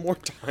one more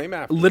time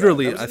after.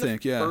 Literally, that. That I was in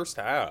think, the yeah. First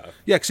half.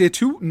 Yeah, because he had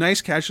 2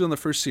 nice catches on the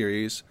first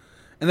series,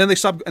 and then they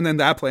stopped, and then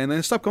that play, and then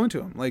they stopped going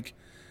to him. Like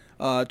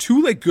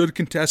 2 like good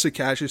contested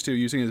catches too,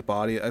 using his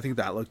body. I think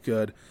that looked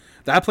good.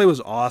 That play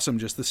was awesome.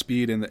 Just the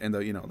speed and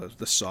the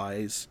the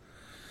size.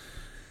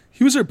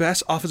 He was their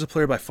best offensive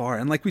player by far,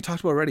 and like we talked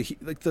about already,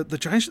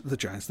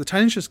 the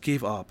Titans just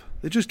gave up.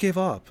 They just gave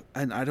up,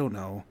 and I don't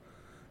know.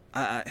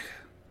 And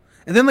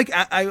then like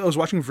I was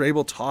watching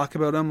Vrabel talk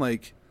about him,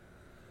 like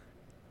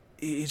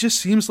it just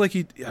seems like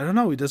he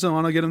doesn't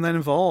want to get him that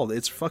involved.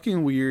 It's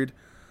fucking weird.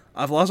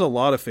 I've lost a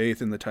lot of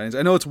faith in the Titans.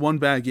 I know it's one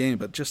bad game,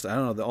 but just I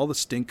don't know, all the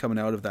stink coming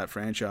out of that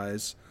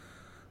franchise.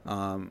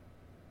 I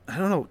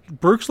don't know.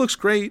 Burks looks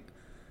great.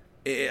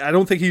 I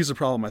don't think he's the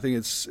problem. I think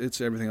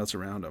it's everything else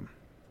around him.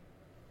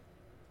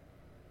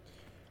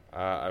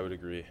 I would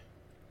agree.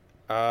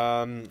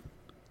 I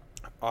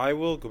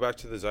will go back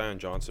to the Zion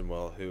Johnson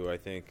who I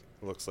think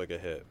looks like a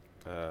hit.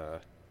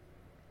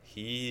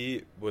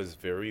 He was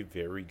very,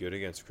 very good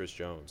against Chris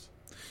Jones.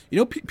 You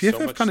know,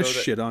 PFF kind of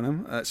shit on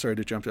him. Sorry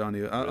to jump on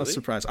you. I was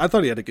surprised. I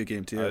thought he had a good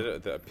game, too.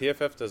 The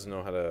PFF doesn't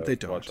know how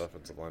to watch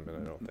offensive linemen,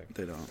 I don't think.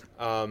 They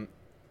don't.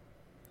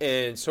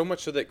 And so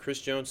much so that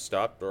Chris Jones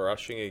stopped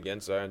rushing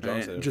against Zion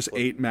Johnson. And just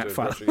ate Matt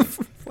Filer.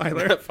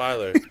 Matt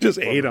Filer. Just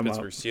ate him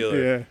Pittsburgh up.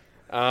 Steeler.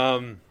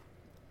 Yeah.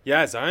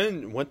 Yeah,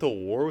 Zion went to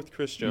war with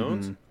Chris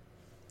Jones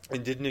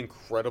and did an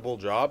incredible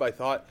job. I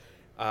thought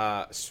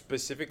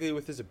specifically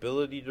with his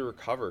ability to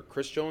recover.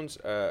 Chris Jones,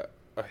 a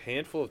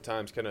handful of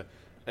times, kind of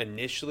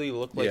initially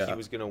looked like he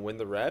was going to win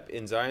the rep.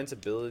 And Zion's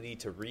ability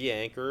to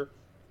re-anchor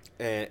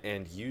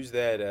and use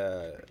that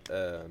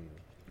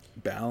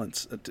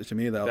balance. To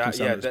me, that helped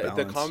him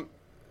balance.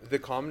 The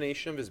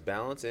combination of his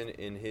balance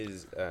and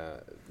his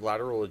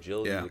lateral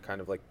agility to kind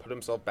of like put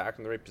himself back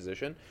in the right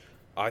position,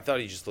 I thought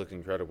he just looked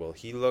incredible.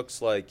 He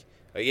looks like,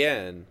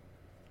 again,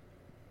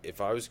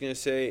 if I was going to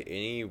say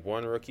any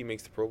one rookie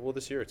makes the Pro Bowl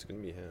this year, it's going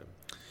to be him.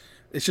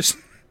 It's just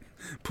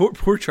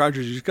poor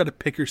Chargers. You just got to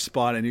pick your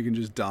spot and you can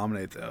just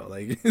dominate, though.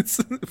 Like, it's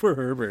poor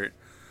Herbert.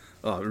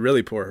 Oh,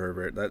 really poor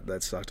Herbert.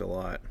 That sucked a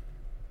lot.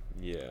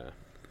 Yeah.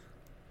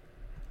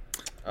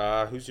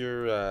 Who's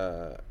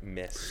your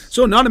miss?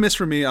 So not a miss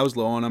for me. I was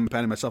low on him,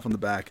 patting myself on the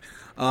back.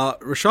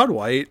 Rachaad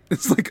White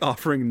is like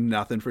offering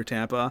nothing for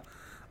Tampa.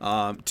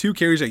 2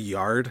 carries a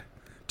yard,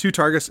 2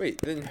 targets.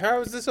 Wait, then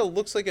how is this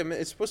looks like a miss?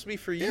 It's supposed to be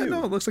for you. Yeah,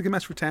 no, it looks like a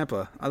mess for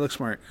Tampa. I look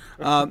smart.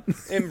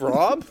 And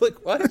Rob?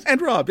 Like, what?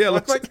 And Rob, yeah.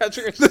 Looks like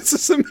catching a this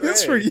is a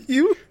miss for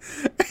you.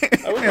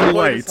 I wouldn't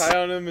know as high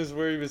on him as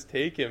where he was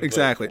taken.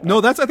 Exactly. But,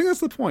 no, I think that's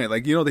the point.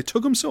 Like, they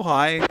took him so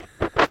high.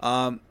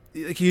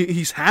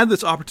 He's had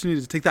this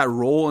opportunity to take that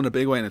role in a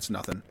big way, and it's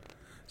nothing.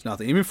 It's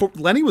nothing. Even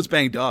Lenny was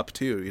banged up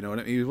too.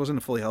 He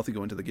wasn't fully healthy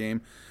going into the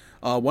game.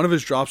 One of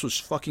his drops was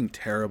fucking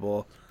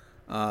terrible.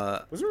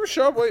 Wasn't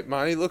Rachaad White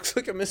mine? He looks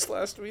like a miss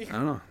last week. I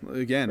don't know.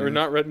 Again, or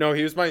not. No,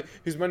 he was my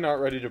not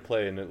ready to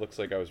play, and it looks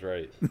like I was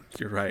right.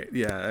 You're right.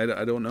 Yeah,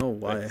 I don't know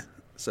why. Thanks.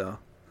 So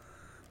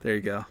there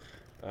you go.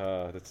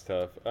 That's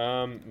tough.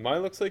 My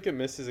looks like a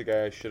miss is a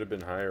guy I should have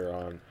been higher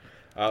on.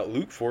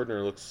 Luke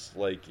Fortner looks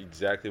like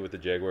exactly what the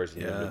Jaguars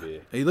need him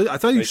to be. I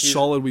thought he was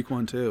solid week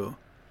 1 too.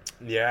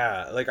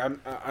 Yeah, like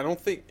I don't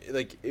think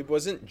like it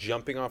wasn't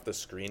jumping off the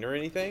screen or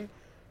anything,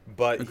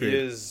 but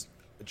Agreed.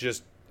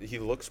 he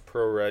looks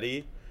pro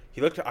ready.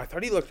 I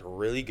thought he looked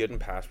really good in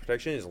pass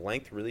protection. His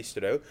length really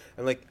stood out,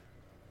 and like,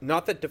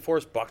 not that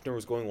DeForest Buckner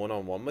was going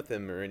 1-on-1 with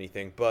him or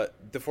anything, but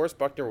DeForest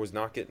Buckner was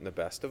not getting the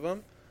best of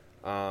him.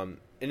 And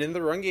in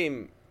the run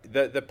game,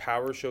 the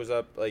power shows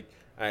up. Like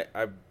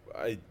I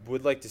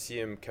would like to see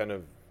him kind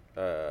of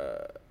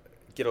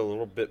get a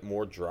little bit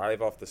more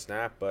drive off the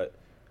snap, but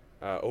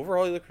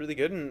overall he looked really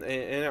good. And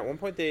at one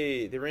point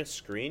they ran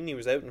screen. He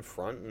was out in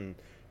front, and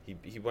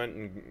he went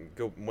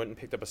and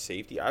picked up a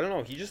safety. I don't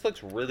know. He just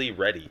looks really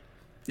ready.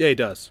 Yeah, he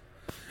does.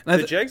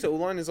 And The Jags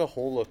O-line as a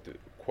whole looked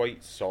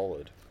quite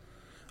solid.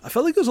 I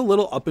felt like it was a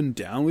little up and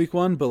down week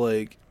 1, but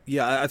like,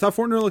 yeah, I thought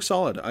Fortner looked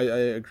solid. I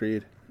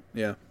agreed.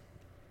 Yeah.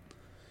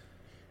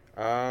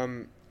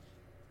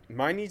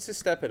 Mine needs to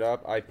step it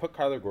up. I put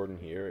Kyler Gordon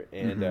here,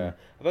 and I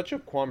thought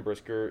Jaquan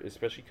Brisker,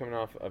 especially coming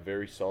off a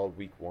very solid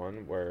week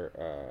 1, where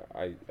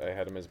I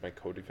had him as my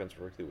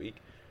co-defensive rookie of the week.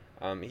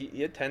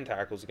 He had 10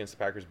 tackles against the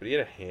Packers, but he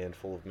had a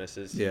handful of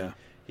misses. Yeah.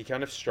 He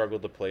kind of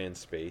struggled to play in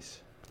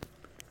space.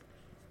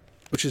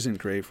 Which isn't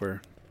great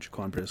for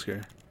Jaquan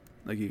Brisker.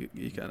 Like, you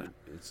kind of...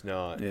 It's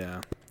not.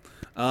 Yeah.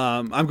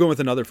 I'm going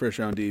with another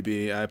first-round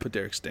DB. I put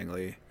Derek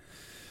Stingley,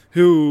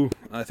 who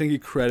I think he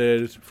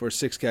credited for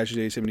 6 catches,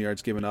 87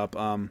 yards given up.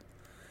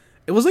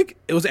 It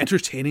was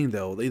entertaining,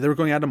 though. They were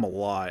going at him a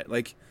lot.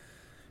 Like,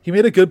 he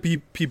made a good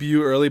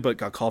PBU early, but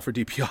got called for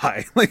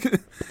DPI. Like,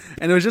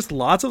 and it was just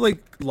lots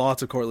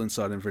of Cortland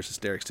Sutton versus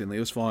Derek Stingley.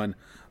 It was fun.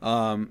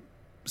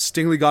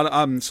 Sutton got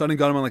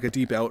him on like a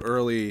deep out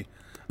early.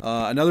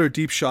 Another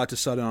deep shot to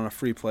Sutton on a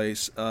free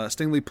place.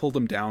 Stingley pulled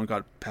him down,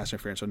 got pass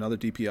interference, so another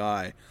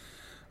DPI.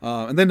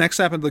 And then next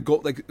happened the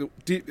goal. Like,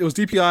 it was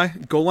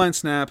DPI, goal line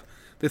snap.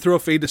 They throw a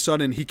fade to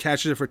Sutton. He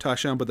catches it for a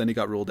touchdown, but then he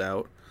got ruled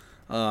out.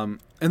 And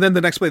then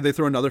the next play, they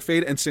throw another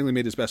fade, and Stingley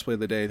made his best play of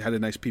the day. Had a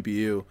nice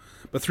PPU.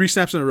 But 3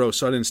 snaps in a row,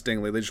 Sutton and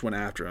Stingley, they just went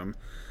after him.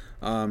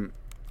 And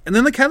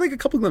then like had like a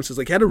couple glimpses.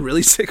 Like, he had a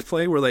really sick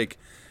play where like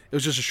it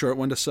was just a short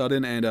one to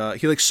Sutton, and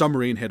he like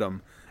submarine hit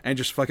him and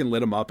just fucking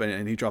lit him up,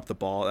 and he dropped the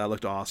ball. That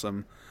looked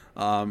awesome.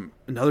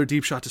 Another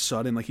deep shot to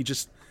Sutton. Like, he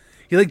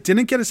like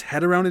didn't get his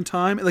head around in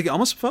time. Like, it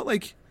almost felt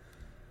like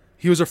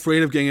he was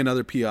afraid of getting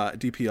another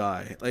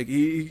DPI. Like,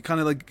 he kind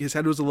of like his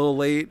head was a little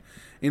late,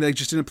 and like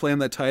just didn't play him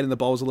that tight, and the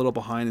ball was a little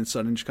behind, and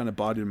Sutton just kind of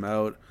bodied him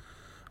out.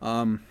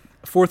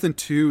 4th and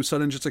 2,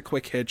 Sutton just a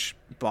quick hitch,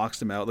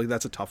 boxed him out. Like,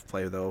 that's a tough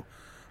play though.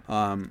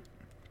 Then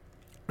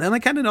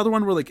like had another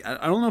one where like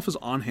I don't know if it was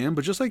on him,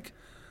 but just like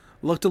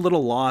looked a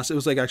little lost. It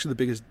was like actually the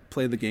biggest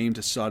play of the game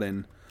to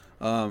Sutton.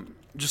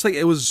 Just like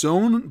it was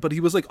zone, but he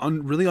was like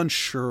really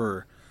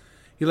unsure.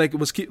 He like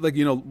was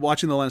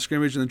watching the line of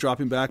scrimmage and then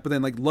dropping back, but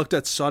then like looked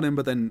at Sutton,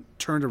 but then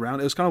turned around.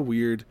 It was kind of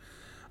weird.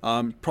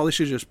 Probably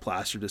should have just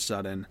plastered to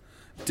Sutton.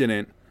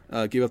 Didn't.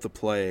 Gave up the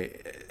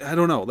play. I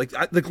don't know. Like,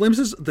 the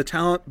glimpses, the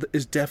talent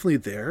is definitely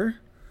there,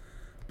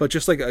 but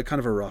just like a kind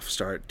of a rough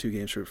start. 2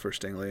 games for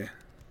Stingley.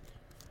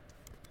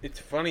 It's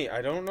funny.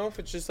 I don't know if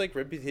it's just like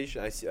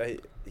reputation.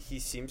 He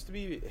seems to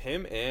be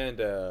him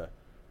and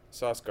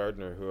Sauce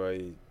Gardner, who I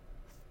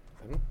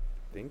don't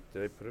think,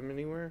 did I put him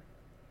anywhere?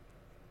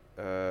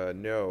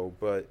 No,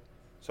 but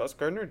Sauce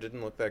Gardner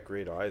didn't look that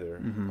great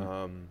either.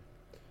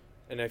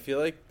 And I feel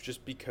like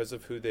just because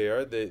of who they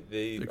are,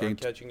 they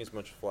aren't catching as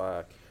much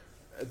flack.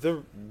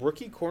 The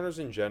rookie corners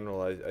in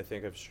general, I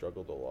think, have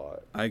struggled a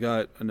lot. I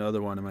got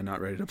another one. Am I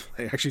not ready to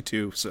play? Actually,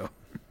 2. So.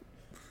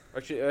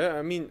 Actually,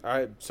 I mean,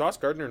 Sauce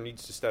Gardner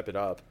needs to step it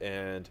up,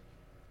 and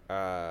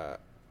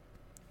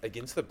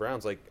against the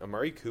Browns, like,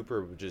 Amari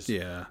Cooper would just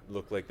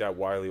look like that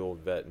wily old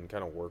vet and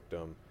kind of worked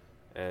him.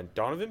 And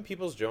Donovan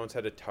Peoples-Jones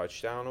had a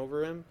touchdown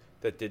over him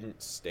that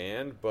didn't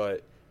stand,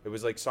 but it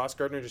was like Sauce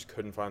Gardner just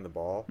couldn't find the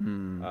ball.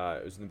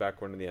 It was in the back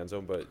corner of the end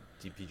zone, but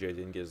DPJ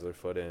didn't get his other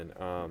foot in.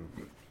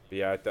 But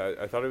yeah,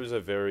 I thought it was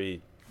a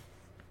very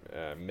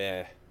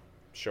meh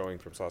showing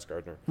from Sauce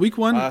Gardner. Week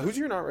 1. Who's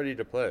you're not ready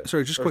to play?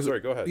 Sorry, just quick. Sorry,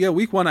 go ahead. Yeah,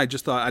 week 1, I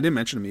just thought, I didn't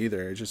mention him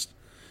either.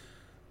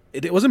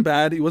 It wasn't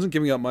bad. He wasn't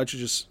giving up much. It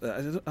just,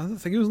 I don't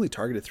think he was only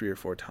targeted 3 or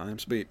 4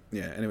 times. But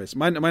yeah, anyways,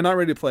 my not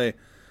ready to play.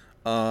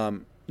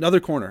 Another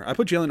corner. I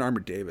put Jalen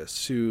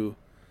Armour-Davis, who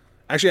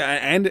actually,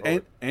 and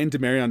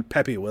Demarion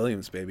Pepe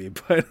Williams, baby.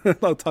 But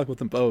I'll talk about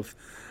them both.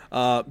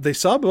 They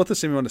saw both the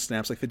same amount of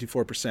snaps, like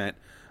 54%.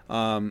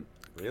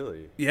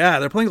 Really? Yeah,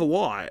 they're playing a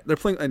lot. They're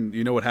playing, and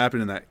you know what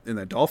happened in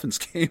that Dolphins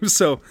game.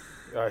 So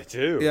I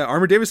do. Yeah,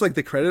 Armour-Davis, like,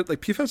 the credit, like,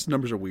 PFF's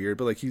numbers are weird,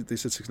 but like they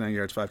said 69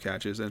 yards, 5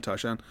 catches, and a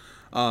touchdown.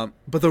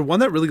 But the one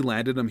that really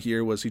landed him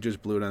here was he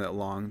just blew it on that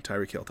long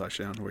Tyreek Hill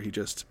touchdown where he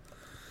just,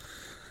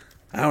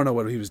 I don't know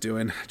what he was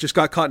doing. Just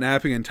got caught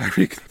napping, and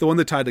Tyreek, the one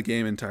that tied the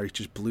game, and Tyreek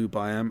just blew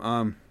by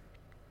him.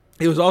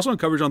 He was also in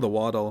coverage on the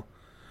Waddle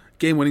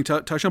game-winning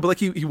touchdown, but like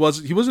he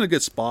wasn't in a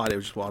good spot. It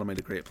was just Waddle made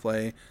a great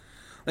play.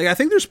 Like, I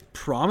think there's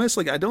promise.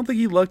 Like, I don't think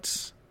he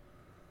looked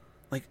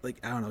like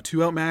I don't know,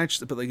 too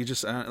outmatched, but like he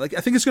just I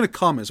think it's gonna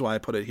come is why I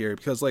put it here,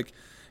 because like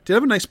did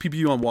have a nice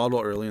PPU on Waddle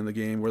early in the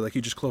game where like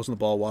he just closed on the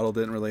ball. Waddle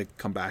didn't really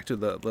come back to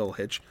the little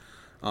hitch.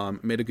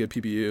 Made a good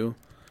PBU.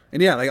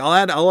 And yeah, like I'll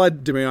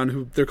add Demarion,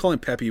 who they're calling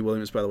Pepe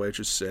Williams, by the way, which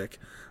is sick.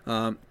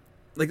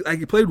 Like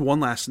I played one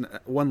less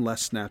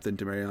snap than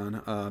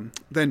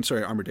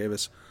Demarion. Armour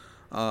Davis.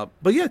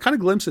 But yeah, kind of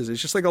glimpses.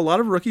 It's just like a lot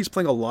of rookies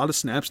playing a lot of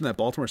snaps in that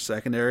Baltimore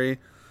secondary.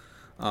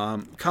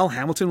 Kyle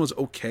Hamilton was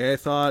okay, I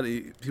thought.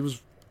 He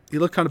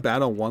looked kind of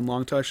bad on one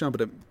long touchdown,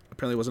 but it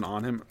apparently wasn't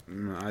on him.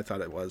 I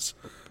thought it was.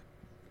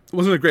 It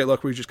wasn't a great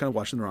look where you're just kind of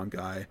watching the wrong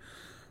guy.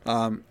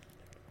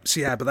 So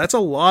yeah, but that's a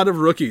lot of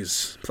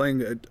rookies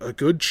playing a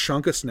good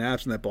chunk of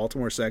snaps in that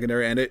Baltimore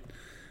secondary, and it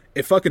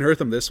fucking hurt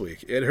them this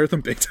week. It hurt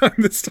them big time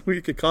this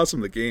week. It cost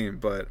them the game,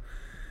 but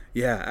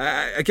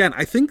yeah,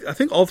 I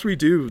think all three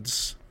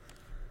dudes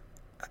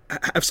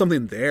have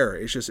something there.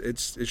 It's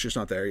just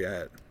not there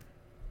yet.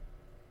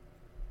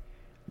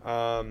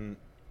 That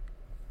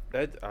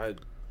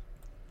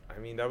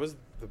was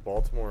the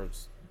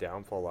Baltimore's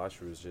downfall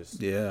last year. Was just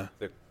the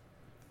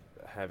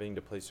having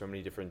to play so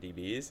many different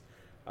DBs.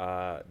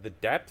 The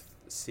depth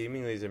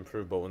seemingly has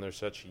improved, but when there's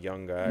such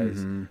young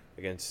guys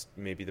against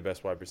maybe the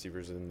best wide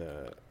receivers in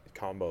the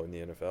combo in the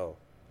NFL,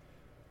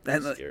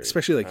 and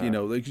especially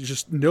like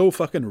just no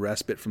fucking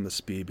respite from the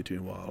speed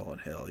between Waddle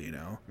and Hill,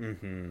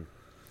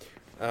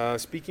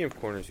 Speaking of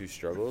corners who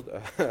struggled,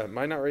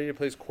 my not ready to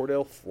play is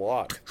Cordell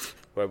Flott,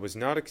 who I was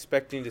not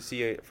expecting to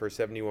see for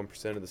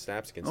 71% of the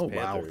snaps against the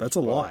Panthers. Wow, that's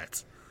a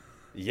lot.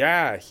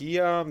 Yeah, he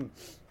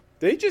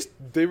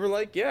they were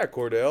like, yeah,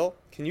 Cordell,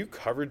 can you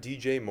cover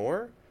DJ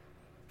Moore?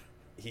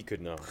 He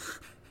could not.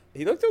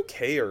 He looked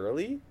okay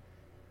early,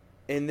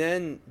 and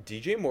then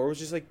DJ Moore was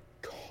just like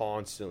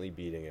constantly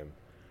beating him.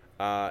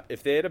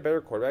 If they had a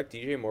better quarterback,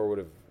 DJ Moore would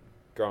have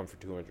gone for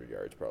 200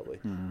 yards probably.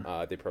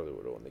 They probably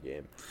would have won the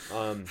game.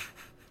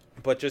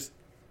 But just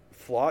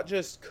Flott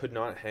just could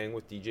not hang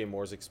with DJ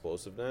Moore's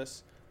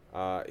explosiveness.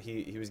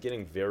 He was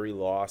getting very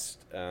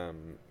lost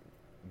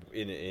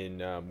in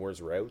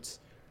Moore's routes.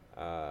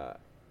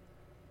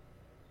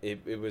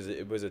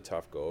 It was a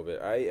tough go of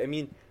it. I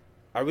mean,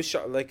 I was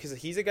shocked, like, because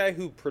he's a guy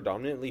who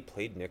predominantly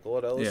played nickel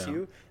at LSU,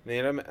 and they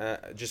had him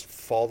just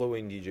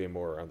following DJ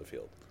Moore around the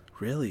field.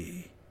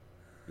 Really?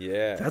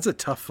 Yeah. That's a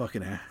tough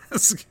fucking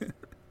ask.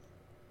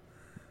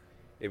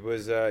 It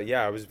was,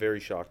 I was very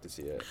shocked to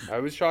see it. I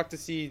was shocked to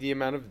see the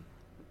amount of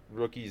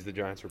rookies the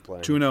Giants were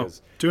playing.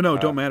 2-0.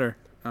 2-0, don't matter.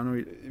 I don't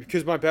know.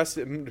 Because but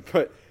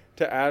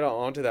to add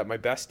on to that, my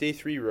best day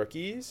 3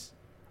 rookies,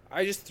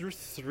 I just threw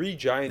 3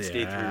 Giants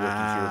day 3 rookies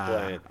who were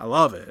playing. I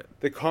love it.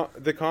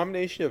 The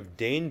combination of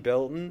Dane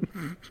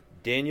Belton,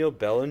 Daniel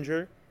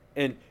Bellinger,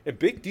 and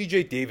big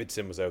DJ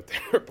Davidson was out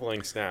there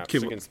playing snaps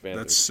against the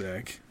Panthers. That's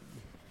sick.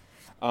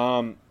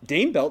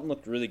 Dane Belton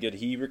looked really good.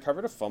 He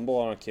recovered a fumble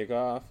on a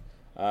kickoff.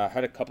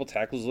 Had a couple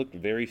tackles, looked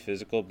very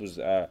physical. Was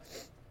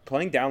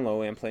playing down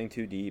low and playing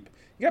too deep.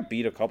 He got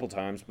beat a couple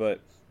times, but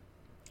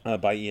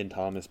by Ian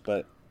Thomas.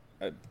 But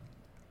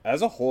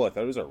as a whole, I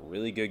thought it was a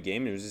really good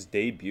game. It was his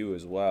debut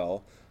as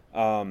well.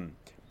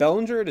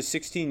 Bellinger had a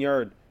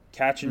 16-yard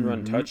catch and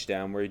run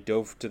touchdown where he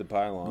dove to the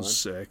pylon.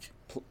 Sick.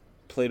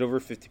 Played over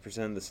 50%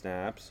 of the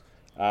snaps.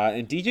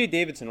 And DJ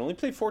Davidson only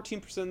played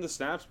 14% of the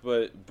snaps,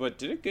 but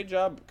did a good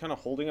job kind of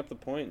holding up the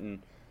point and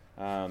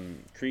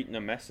creating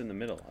a mess in the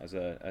middle as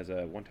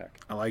a one tech.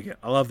 I like it.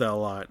 I love that a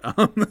lot.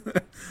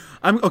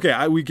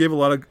 We gave a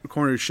lot of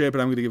corners shit,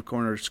 but I'm going to give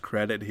corners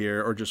credit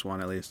here, or just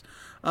one at least.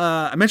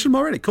 I mentioned him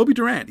already, Kobe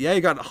Durant. Yeah,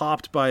 he got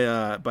hopped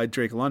by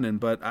Drake London,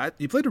 but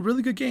he played a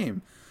really good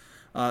game.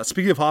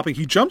 Speaking of hopping,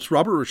 he jumps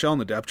Robert Rochelle in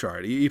the depth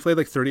chart. He played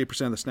like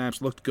 38% of the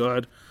snaps, looked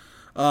good.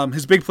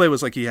 His big play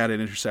was like he had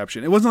an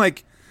interception. It wasn't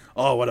like,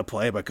 oh, what a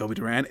play by Kobe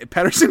Durant.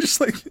 Patterson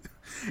just hit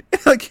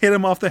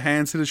him off the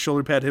hands, hit his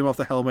shoulder pad, hit him off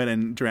the helmet,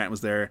 and Durant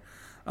was there.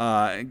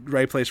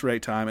 Right place,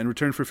 right time, and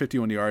returned for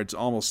 51 yards,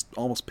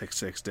 almost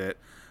pick-sixed it.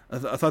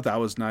 I thought that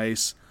was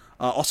nice.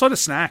 Also had a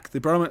snack. They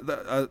brought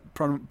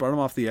him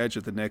off the edge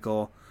at the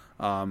nickel.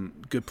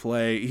 Good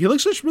play. He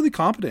looks just really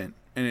competent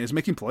and is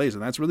making plays,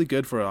 and that's really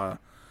good for a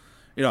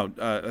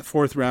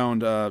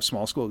fourth-round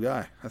small school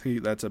guy. I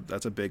think that's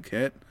a big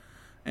hit.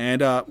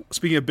 And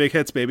speaking of big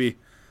hits, baby,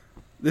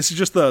 this is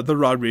just the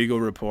Rodrigo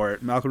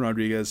report. Malcolm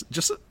Rodriguez,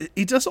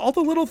 he does all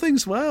the little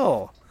things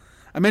well.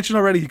 I mentioned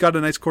already he got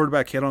a nice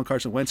quarterback hit on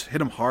Carson Wentz,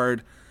 hit him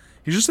hard.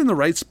 He's just in the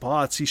right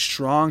spots. He's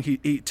strong.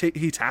 He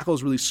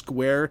tackles really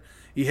square.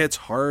 He hits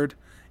hard.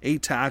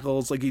 8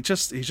 tackles. Like he's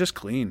just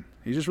clean.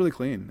 He's just really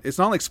clean. It's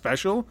not like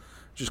special,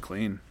 just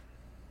clean.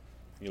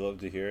 You love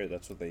to hear it.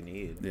 That's what they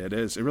need. Yeah, it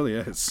is. It really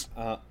is.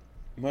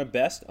 My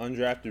best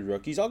undrafted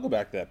rookies. I'll go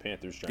back to that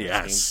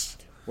Panthers-Giants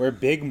game. Where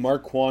big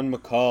Marquand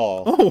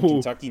McCall,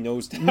 Kentucky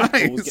nose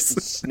tackle, was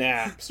getting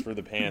snaps for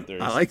the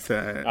Panthers. I like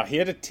that. He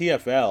had a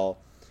TFL.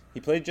 He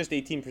played just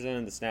 18%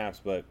 of the snaps,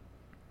 but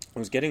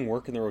was getting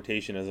work in the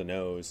rotation as a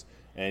nose.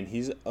 And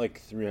he's like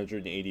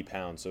 380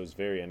 pounds, so it's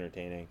very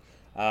entertaining.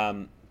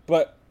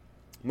 But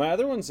my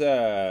other one's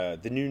the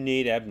new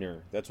Nate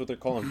Ebner. That's what they're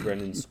calling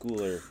Brendan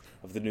Schooler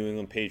of the New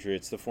England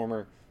Patriots, the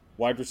former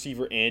wide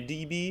receiver and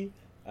DB.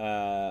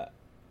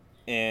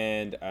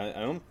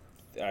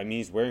 And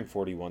he's wearing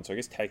 41, so I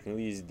guess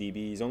technically he's a DB.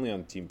 He's only on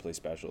the team play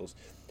specials.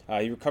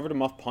 He recovered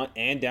him off punt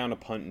and down a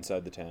punt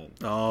inside the 10.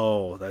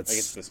 Oh, that's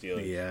Against the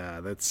Steelers. Yeah,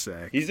 that's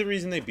sick. He's the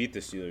reason they beat the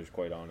Steelers,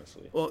 quite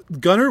honestly. Well,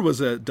 Gunner was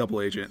a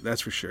double agent,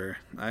 that's for sure.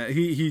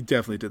 He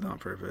definitely did that on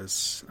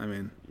purpose. I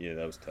mean, yeah,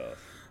 that was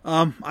tough.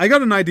 I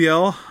got an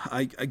IDL,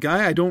 a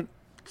guy I don't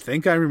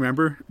think I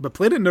remember, but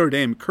played at Notre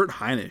Dame, Kurt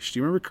Heinisch. Do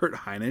you remember Kurt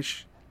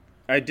Heinisch?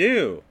 I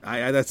do.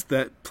 That's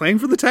that playing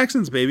for the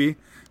Texans, baby.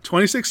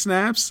 26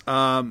 snaps.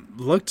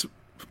 Looked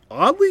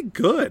oddly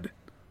good.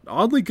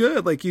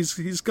 Like he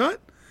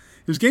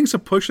was getting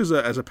some push as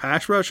a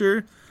pass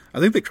rusher. I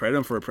think they credit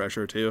him for a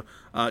pressure too.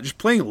 Just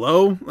playing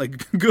low,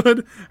 like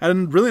good. Had a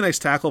really nice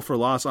tackle for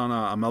loss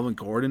on Melvin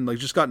Gordon. Like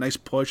just got nice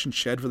push and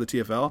shed for the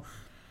TFL.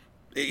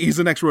 He's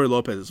the next Roy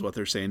Lopez, is what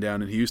they're saying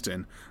down in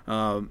Houston.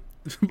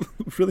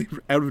 Really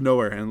out of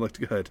nowhere and looked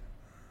good.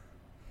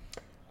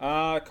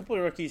 A couple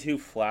of rookies who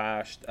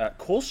flashed.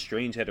 Cole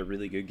Strange had a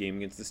really good game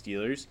against the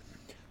Steelers.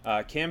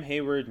 Cam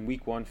Hayward in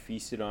Week 1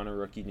 feasted on a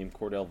rookie named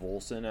Cordell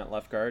Volson at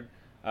left guard.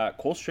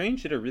 Cole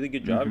Strange did a really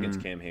good job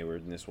against Cam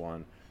Hayward in this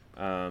one.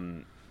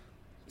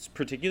 It's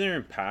particular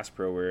in pass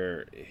pro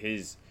where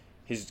his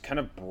kind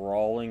of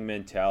brawling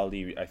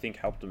mentality, I think,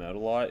 helped him out a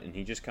lot, and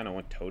he just kind of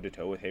went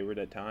toe-to-toe with Hayward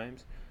at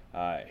times.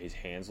 His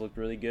hands looked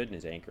really good, and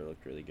his anchor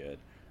looked really good.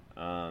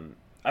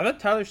 I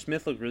thought Tyler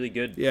Smith looked really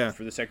good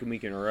for the second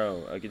week in a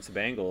row against the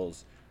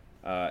Bengals.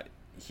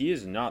 He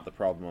is not the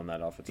problem on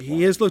that offensive line.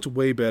 He has looked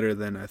way better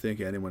than I think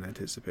anyone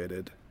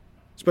anticipated,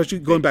 especially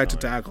going back to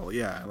tackle.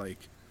 Yeah,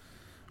 like,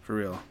 for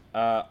real.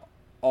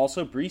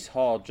 Also, Breece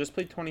Hall just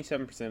played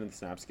 27% of the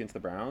snaps against the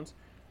Browns.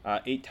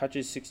 8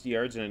 touches, 60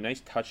 yards, and a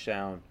nice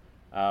touchdown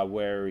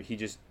where he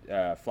just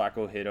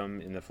Flacco hit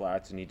him in the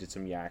flats and he did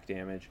some yak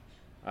damage.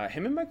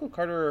 Him and Michael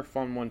Carter are a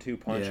fun 1-2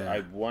 punch. Yeah.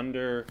 I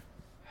wonder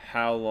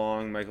how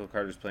long Michael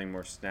Carter's playing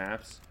more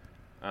snaps.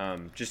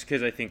 Just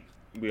because I think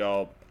we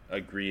all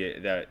agree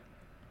that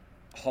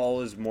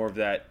Hall is more of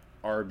that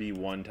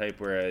RB1 type,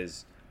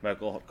 whereas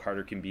Michael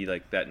Carter can be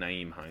like that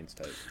Nyheim Hines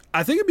type.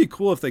 I think it'd be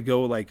cool if they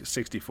go like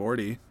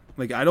 60-40.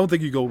 Like, I don't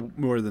think you go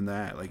more than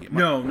that. Like,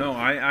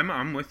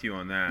 I'm with you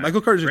on that.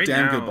 Michael Carter's a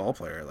damn good ball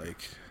player.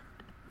 Like,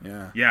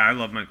 yeah. Yeah, I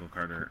love Michael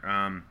Carter.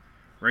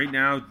 Right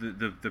now,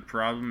 the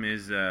problem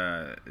is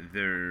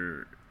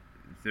they're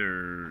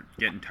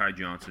getting Ty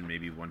Johnson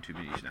maybe 1 too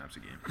many snaps a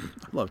game.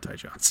 I love Ty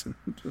Johnson.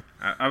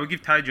 I would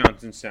give Ty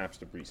Johnson snaps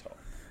to Breece Hall.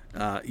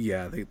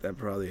 Yeah, I think that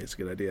probably is a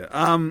good idea.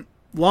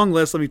 Long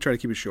list. Let me try to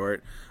keep it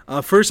short.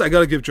 First, I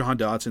got to give Jahan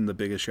Dotson the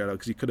biggest shout out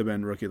because he could have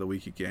been Rookie of the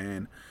Week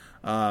again.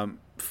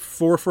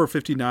 4 for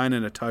 59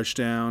 and a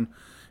touchdown.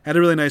 Had a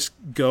really nice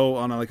go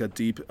on a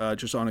deep,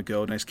 just on a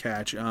go, nice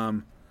catch.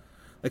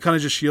 They kind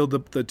of just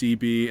shielded the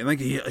DB, and like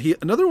he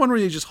another one where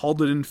he just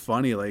hauled it in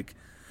funny, like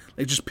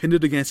just pinned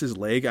it against his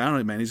leg. I don't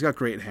know, man. He's got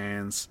great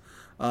hands.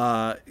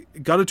 Got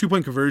a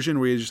 2-point conversion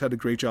where he just had a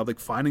great job, like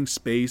finding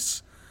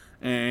space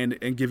and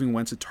giving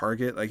Wentz a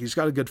target. Like he's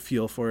got a good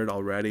feel for it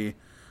already.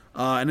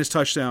 And his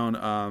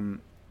touchdown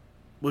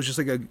was just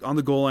like on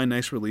the goal line,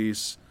 nice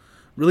release,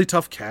 really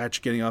tough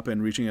catch, getting up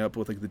and reaching up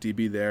with like the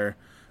DB there,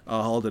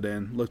 hauled it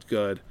in, looked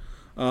good.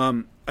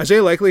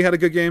 Isaiah Likely had a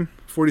good game,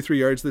 43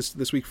 yards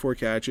this week, 4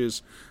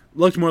 catches,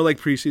 looked more like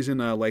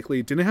preseason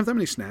Likely. Didn't have that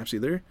many snaps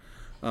either,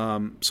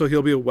 so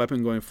he'll be a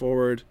weapon going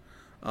forward.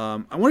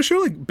 I want to show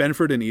like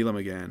Benford and Elam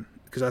again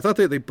because I thought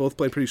they both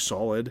played pretty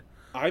solid.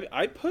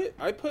 I put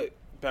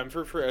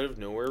Benford for out of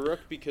nowhere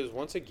rook because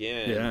once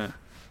again,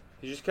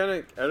 he just kind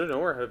of out of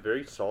nowhere had a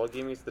very solid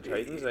game against the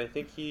Titans, and I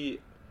think he,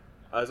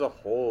 as a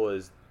whole,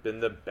 has been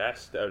the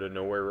best out of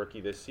nowhere rookie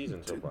this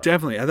season so far.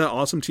 Definitely. I had that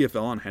awesome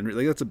TFL on Henry.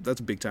 Like that's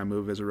a big time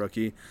move as a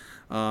rookie.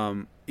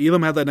 Elam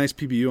had that nice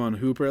PBU on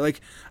Hooper.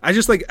 Like I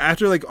just like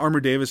after like Armour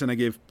Davis, and I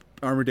gave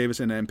Armour Davis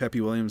and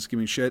Pepe Williams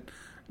giving shit.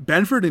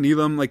 Benford and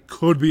Elam like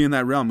could be in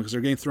that realm because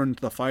they're getting thrown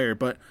into the fire,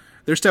 but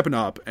they're stepping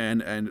up,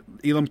 and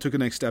Elam took a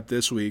nice step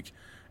this week.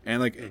 And,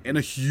 like, in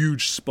a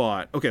huge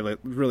spot. Okay, like,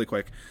 really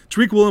quick.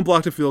 Tariq Woolen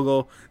blocked a field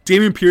goal.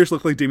 Dameon Pierce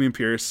looked like Dameon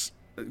Pierce.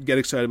 Get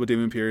excited about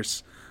Dameon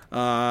Pierce.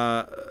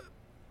 I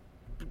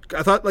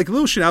thought, like,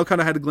 little Chanel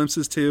kind of had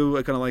glimpses, too.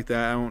 I kind of like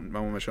that. I won't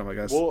mention him, I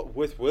guess. Well,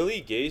 with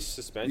Willie Gay's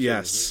suspension,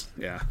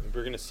 yeah,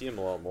 we're going to see him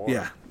a lot more.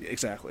 Yeah,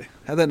 exactly.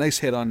 Had that nice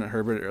hit on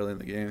Herbert early in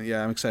the game.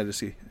 Yeah, I'm excited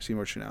to see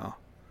more Chanel.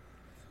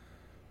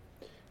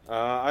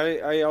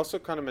 I also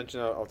kind of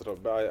mentioned off the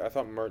top, but I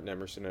thought Martin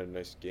Emerson had a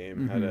nice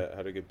game.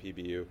 Had a good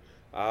PBU.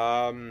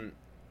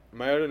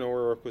 My out of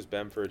nowhere rook was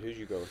Benford. Who'd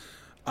you go with?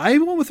 I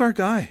went with our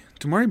guy,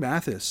 Damari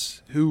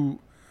Mathis, who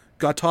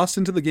got tossed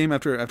into the game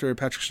after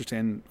Patrick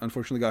Surtain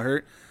unfortunately got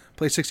hurt.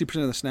 Played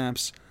 60% of the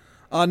snaps.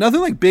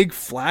 Nothing like big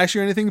flash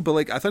or anything, but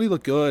like I thought he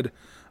looked good.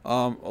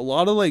 A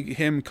lot of like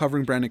him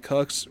covering Brandon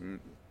Cooks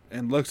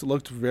and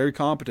looked very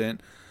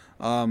competent.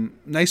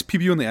 Nice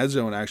PBU in the edge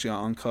zone actually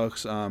on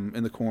Cooks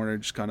in the corner,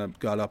 just kind of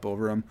got up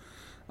over him.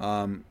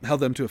 Held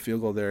them to a field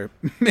goal there.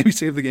 Maybe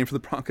saved the game for the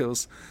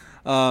Broncos.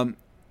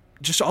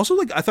 Just also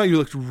like I thought you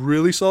looked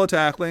really solid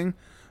tackling.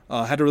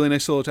 Had a really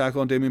nice solo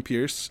tackle on Dameon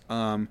Pierce.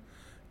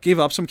 Gave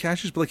up some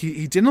catches, but like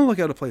he didn't look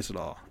out of place at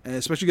all. And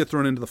especially get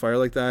thrown into the fire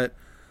like that.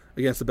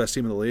 against the best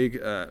team in the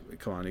league.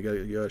 Come on, you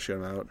gotta shut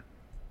him out.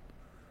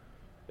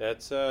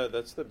 That's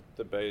the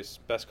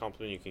best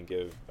compliment you can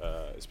give,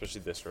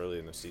 especially this early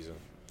in the season.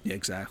 Yeah,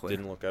 exactly.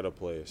 Didn't look out of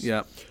place.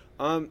 Yeah.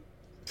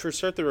 For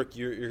start the rookie,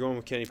 you're going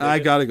with Kenny Pickett? I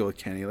gotta go with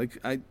Kenny.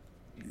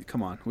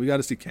 Come on, we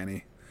gotta see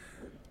Kenny.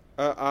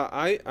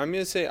 I'm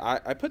gonna say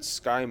I put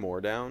Sky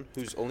Moore down,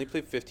 who's only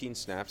played 15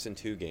 snaps in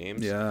 2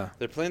 games. Yeah.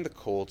 They're playing the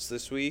Colts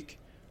this week.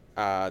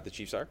 The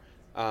Chiefs are.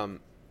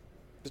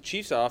 The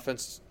Chiefs'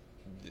 offense.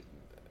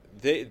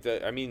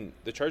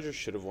 The Chargers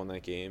should have won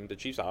that game. The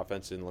Chiefs'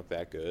 offense didn't look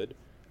that good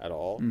at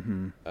all.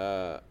 Mm-hmm.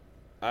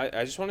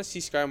 I just want to see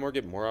Sky Moore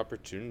get more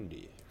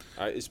opportunity,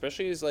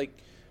 especially as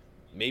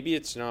maybe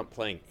it's not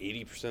playing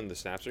 80% of the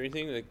snaps or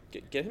anything.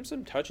 Get him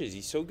some touches.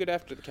 He's so good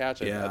after the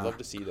catch. Yeah. I'd love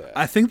to see that.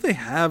 I think they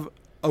have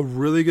a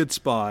really good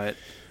spot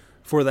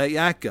for that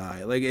Yak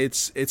guy.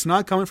 It's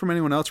not coming from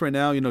anyone else right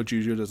now.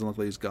 Juju doesn't look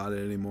like he's got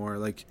it anymore.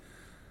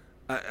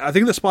 I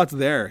think the spot's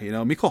there.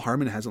 Mecole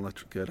Hardman hasn't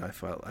looked good. I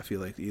feel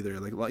like either.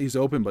 He's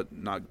open, but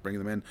not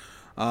bringing them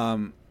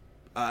in.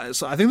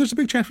 So I think there's a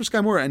big chance for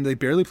Sky Moore, and they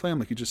barely play him,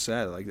 like you just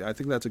said. I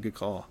think that's a good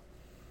call.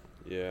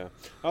 Yeah.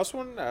 I also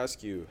wanted to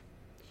ask you.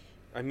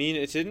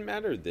 It didn't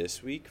matter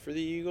this week for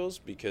the Eagles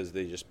because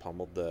they just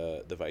pummeled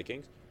the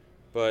Vikings,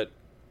 but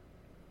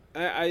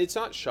it's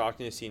not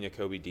shocking to see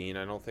Nakobe Dean.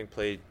 I don't think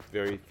played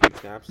very few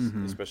snaps,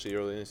 especially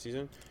early in the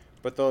season.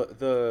 But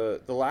the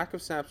lack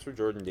of snaps for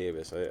Jordan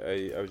Davis,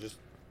 I was just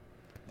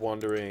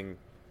wondering,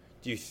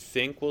 do you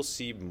think we'll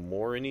see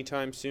more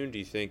anytime soon? Do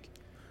you think,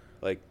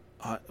 I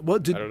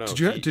don't know.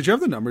 Did you have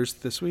the numbers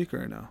this week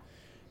or no?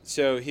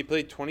 So he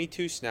played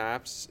 22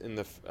 snaps in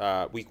the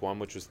week 1,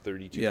 which was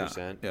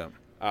 32%. Yeah.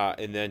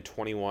 And then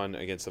 21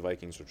 against the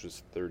Vikings, which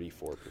was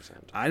 34%.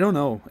 I don't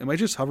know. It might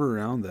just hover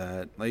around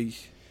that.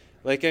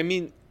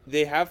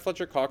 They have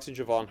Fletcher Cox and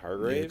Javon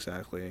Hargrave. Yeah,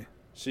 exactly.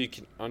 So you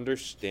can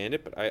understand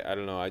it, but I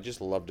don't know. I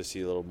just love to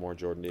see a little more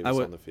Jordan Davis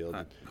on the field.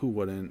 Who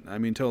wouldn't?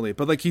 Totally.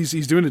 But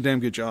he's doing a damn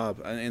good job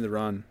in the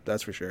run.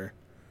 That's for sure.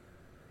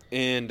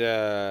 And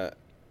as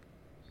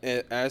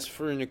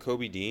for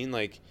Nakobe Dean,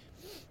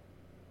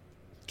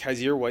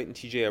 Kaiser White and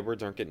TJ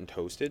Edwards aren't getting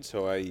toasted,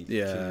 so I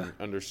can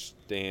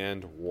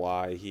understand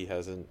why he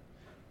hasn't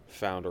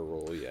found a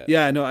role yet.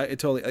 Yeah, no, I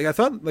totally. I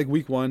thought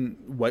week 1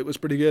 White was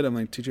pretty good. I'm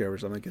like TJ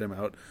Edwards, I'm gonna get him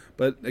out.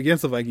 But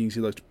against the Vikings,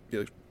 he looked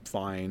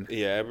fine.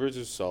 Yeah, Edwards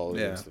was solid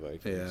against the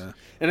Vikings. Yeah.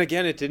 And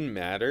again, it didn't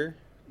matter.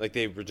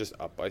 They were just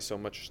up by so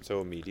much so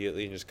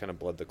immediately and just kind of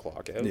bled the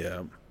clock out.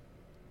 Yeah.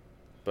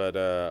 But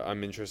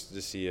I'm interested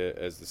to see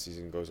as the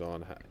season goes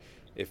on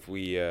if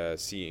we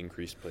see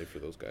increased play for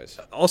those guys.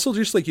 Also,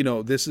 just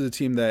this is a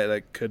team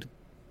that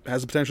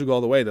has the potential to go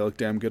all the way. They look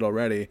damn good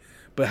already.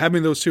 But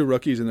having those 2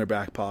 rookies in their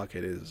back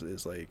pocket is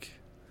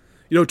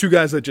 2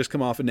 guys that just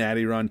come off a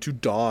natty run, 2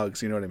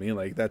 dogs. You know what I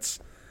mean? That's.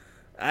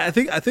 I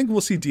think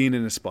we'll see Dean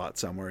in a spot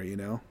somewhere.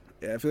 Yeah,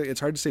 I feel like it's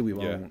hard to say we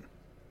won't.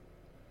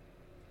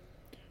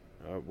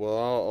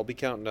 Well, I'll be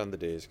counting down the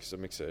days because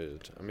I'm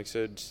excited. I'm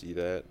excited to see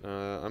that.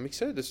 I'm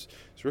excited. This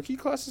rookie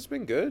class has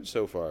been good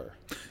so far.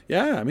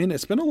 Yeah,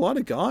 it's been a lot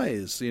of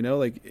guys.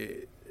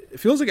 It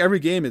feels like every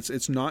game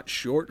it's not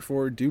short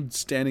for dudes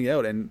standing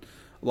out and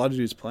a lot of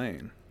dudes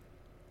playing.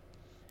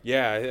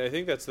 Yeah, I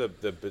think that's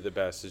the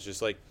best. It's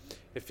just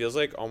it feels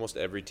like almost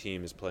every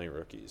team is playing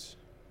rookies.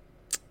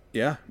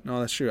 Yeah,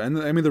 no, that's true. And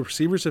the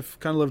receivers have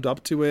kind of lived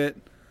up to it.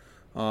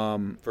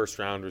 First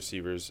round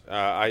receivers.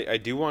 I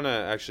do want to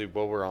actually,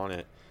 while we're on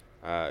it,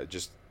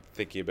 just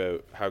thinking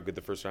about how good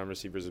the first round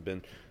receivers have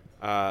been.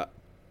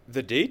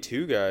 The day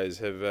 2 guys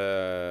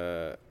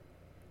have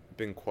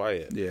been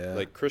quiet.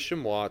 Yeah.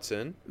 Christian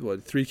Watson.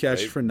 3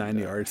 catches for 9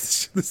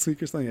 yards this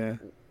week or something? Yeah.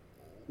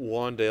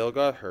 Wandale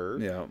got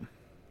hurt. Yeah.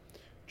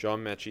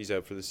 John Mechie's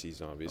out for the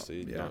season,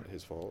 obviously. Not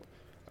his fault.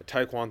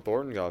 Tyquan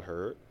Thornton got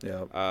hurt.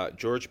 Yeah.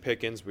 George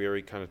Pickens, we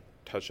already kind of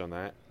touched on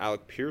that.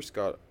 Alec Pierce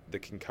got the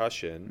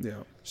concussion.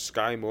 Yeah.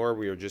 Sky Moore,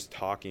 we were just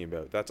talking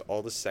about. That's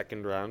all the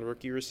second round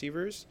rookie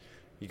receivers.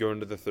 You go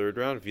into the third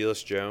round,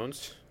 Velus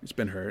Jones. He's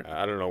been hurt.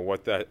 I don't know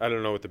what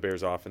the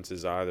Bears' offense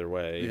is either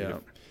way. Yeah.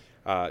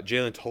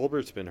 Jalen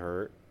Tolbert's been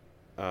hurt.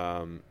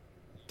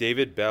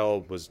 David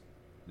Bell was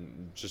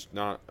just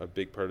not a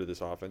big part of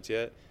this offense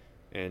yet,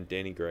 and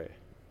Danny Gray.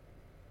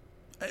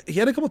 He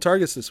had a couple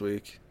targets this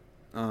week.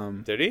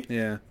 Did he?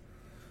 Yeah.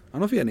 I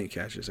don't know if he had any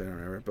catches. I don't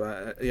remember,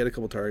 but he had a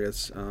couple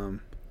targets.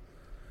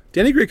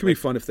 Danny Gray could be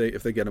fun if they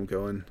get him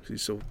going.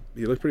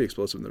 He looked pretty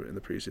explosive in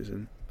the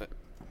preseason.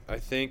 I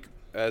think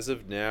as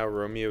of now,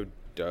 Romeo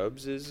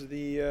Doubs is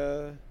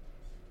the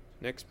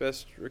next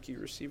best rookie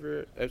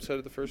receiver outside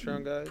of the first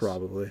round guys.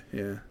 Probably,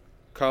 yeah.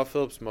 Kyle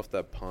Phillips muffed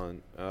that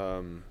punt.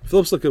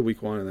 Phillips looked good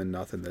week 1 and then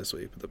nothing this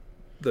week. But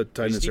the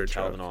Titans are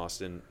Calvin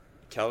Austin.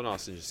 Calvin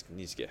Austin just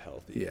needs to get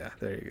healthy. Yeah,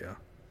 there you go.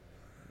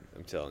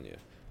 I'm telling you.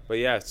 But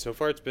yeah, so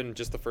far it's been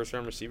just the first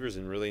round receivers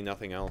and really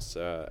nothing else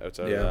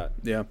outside of that.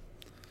 Yeah.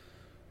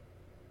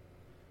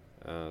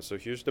 So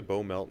here's to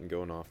Bo Melton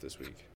going off this week.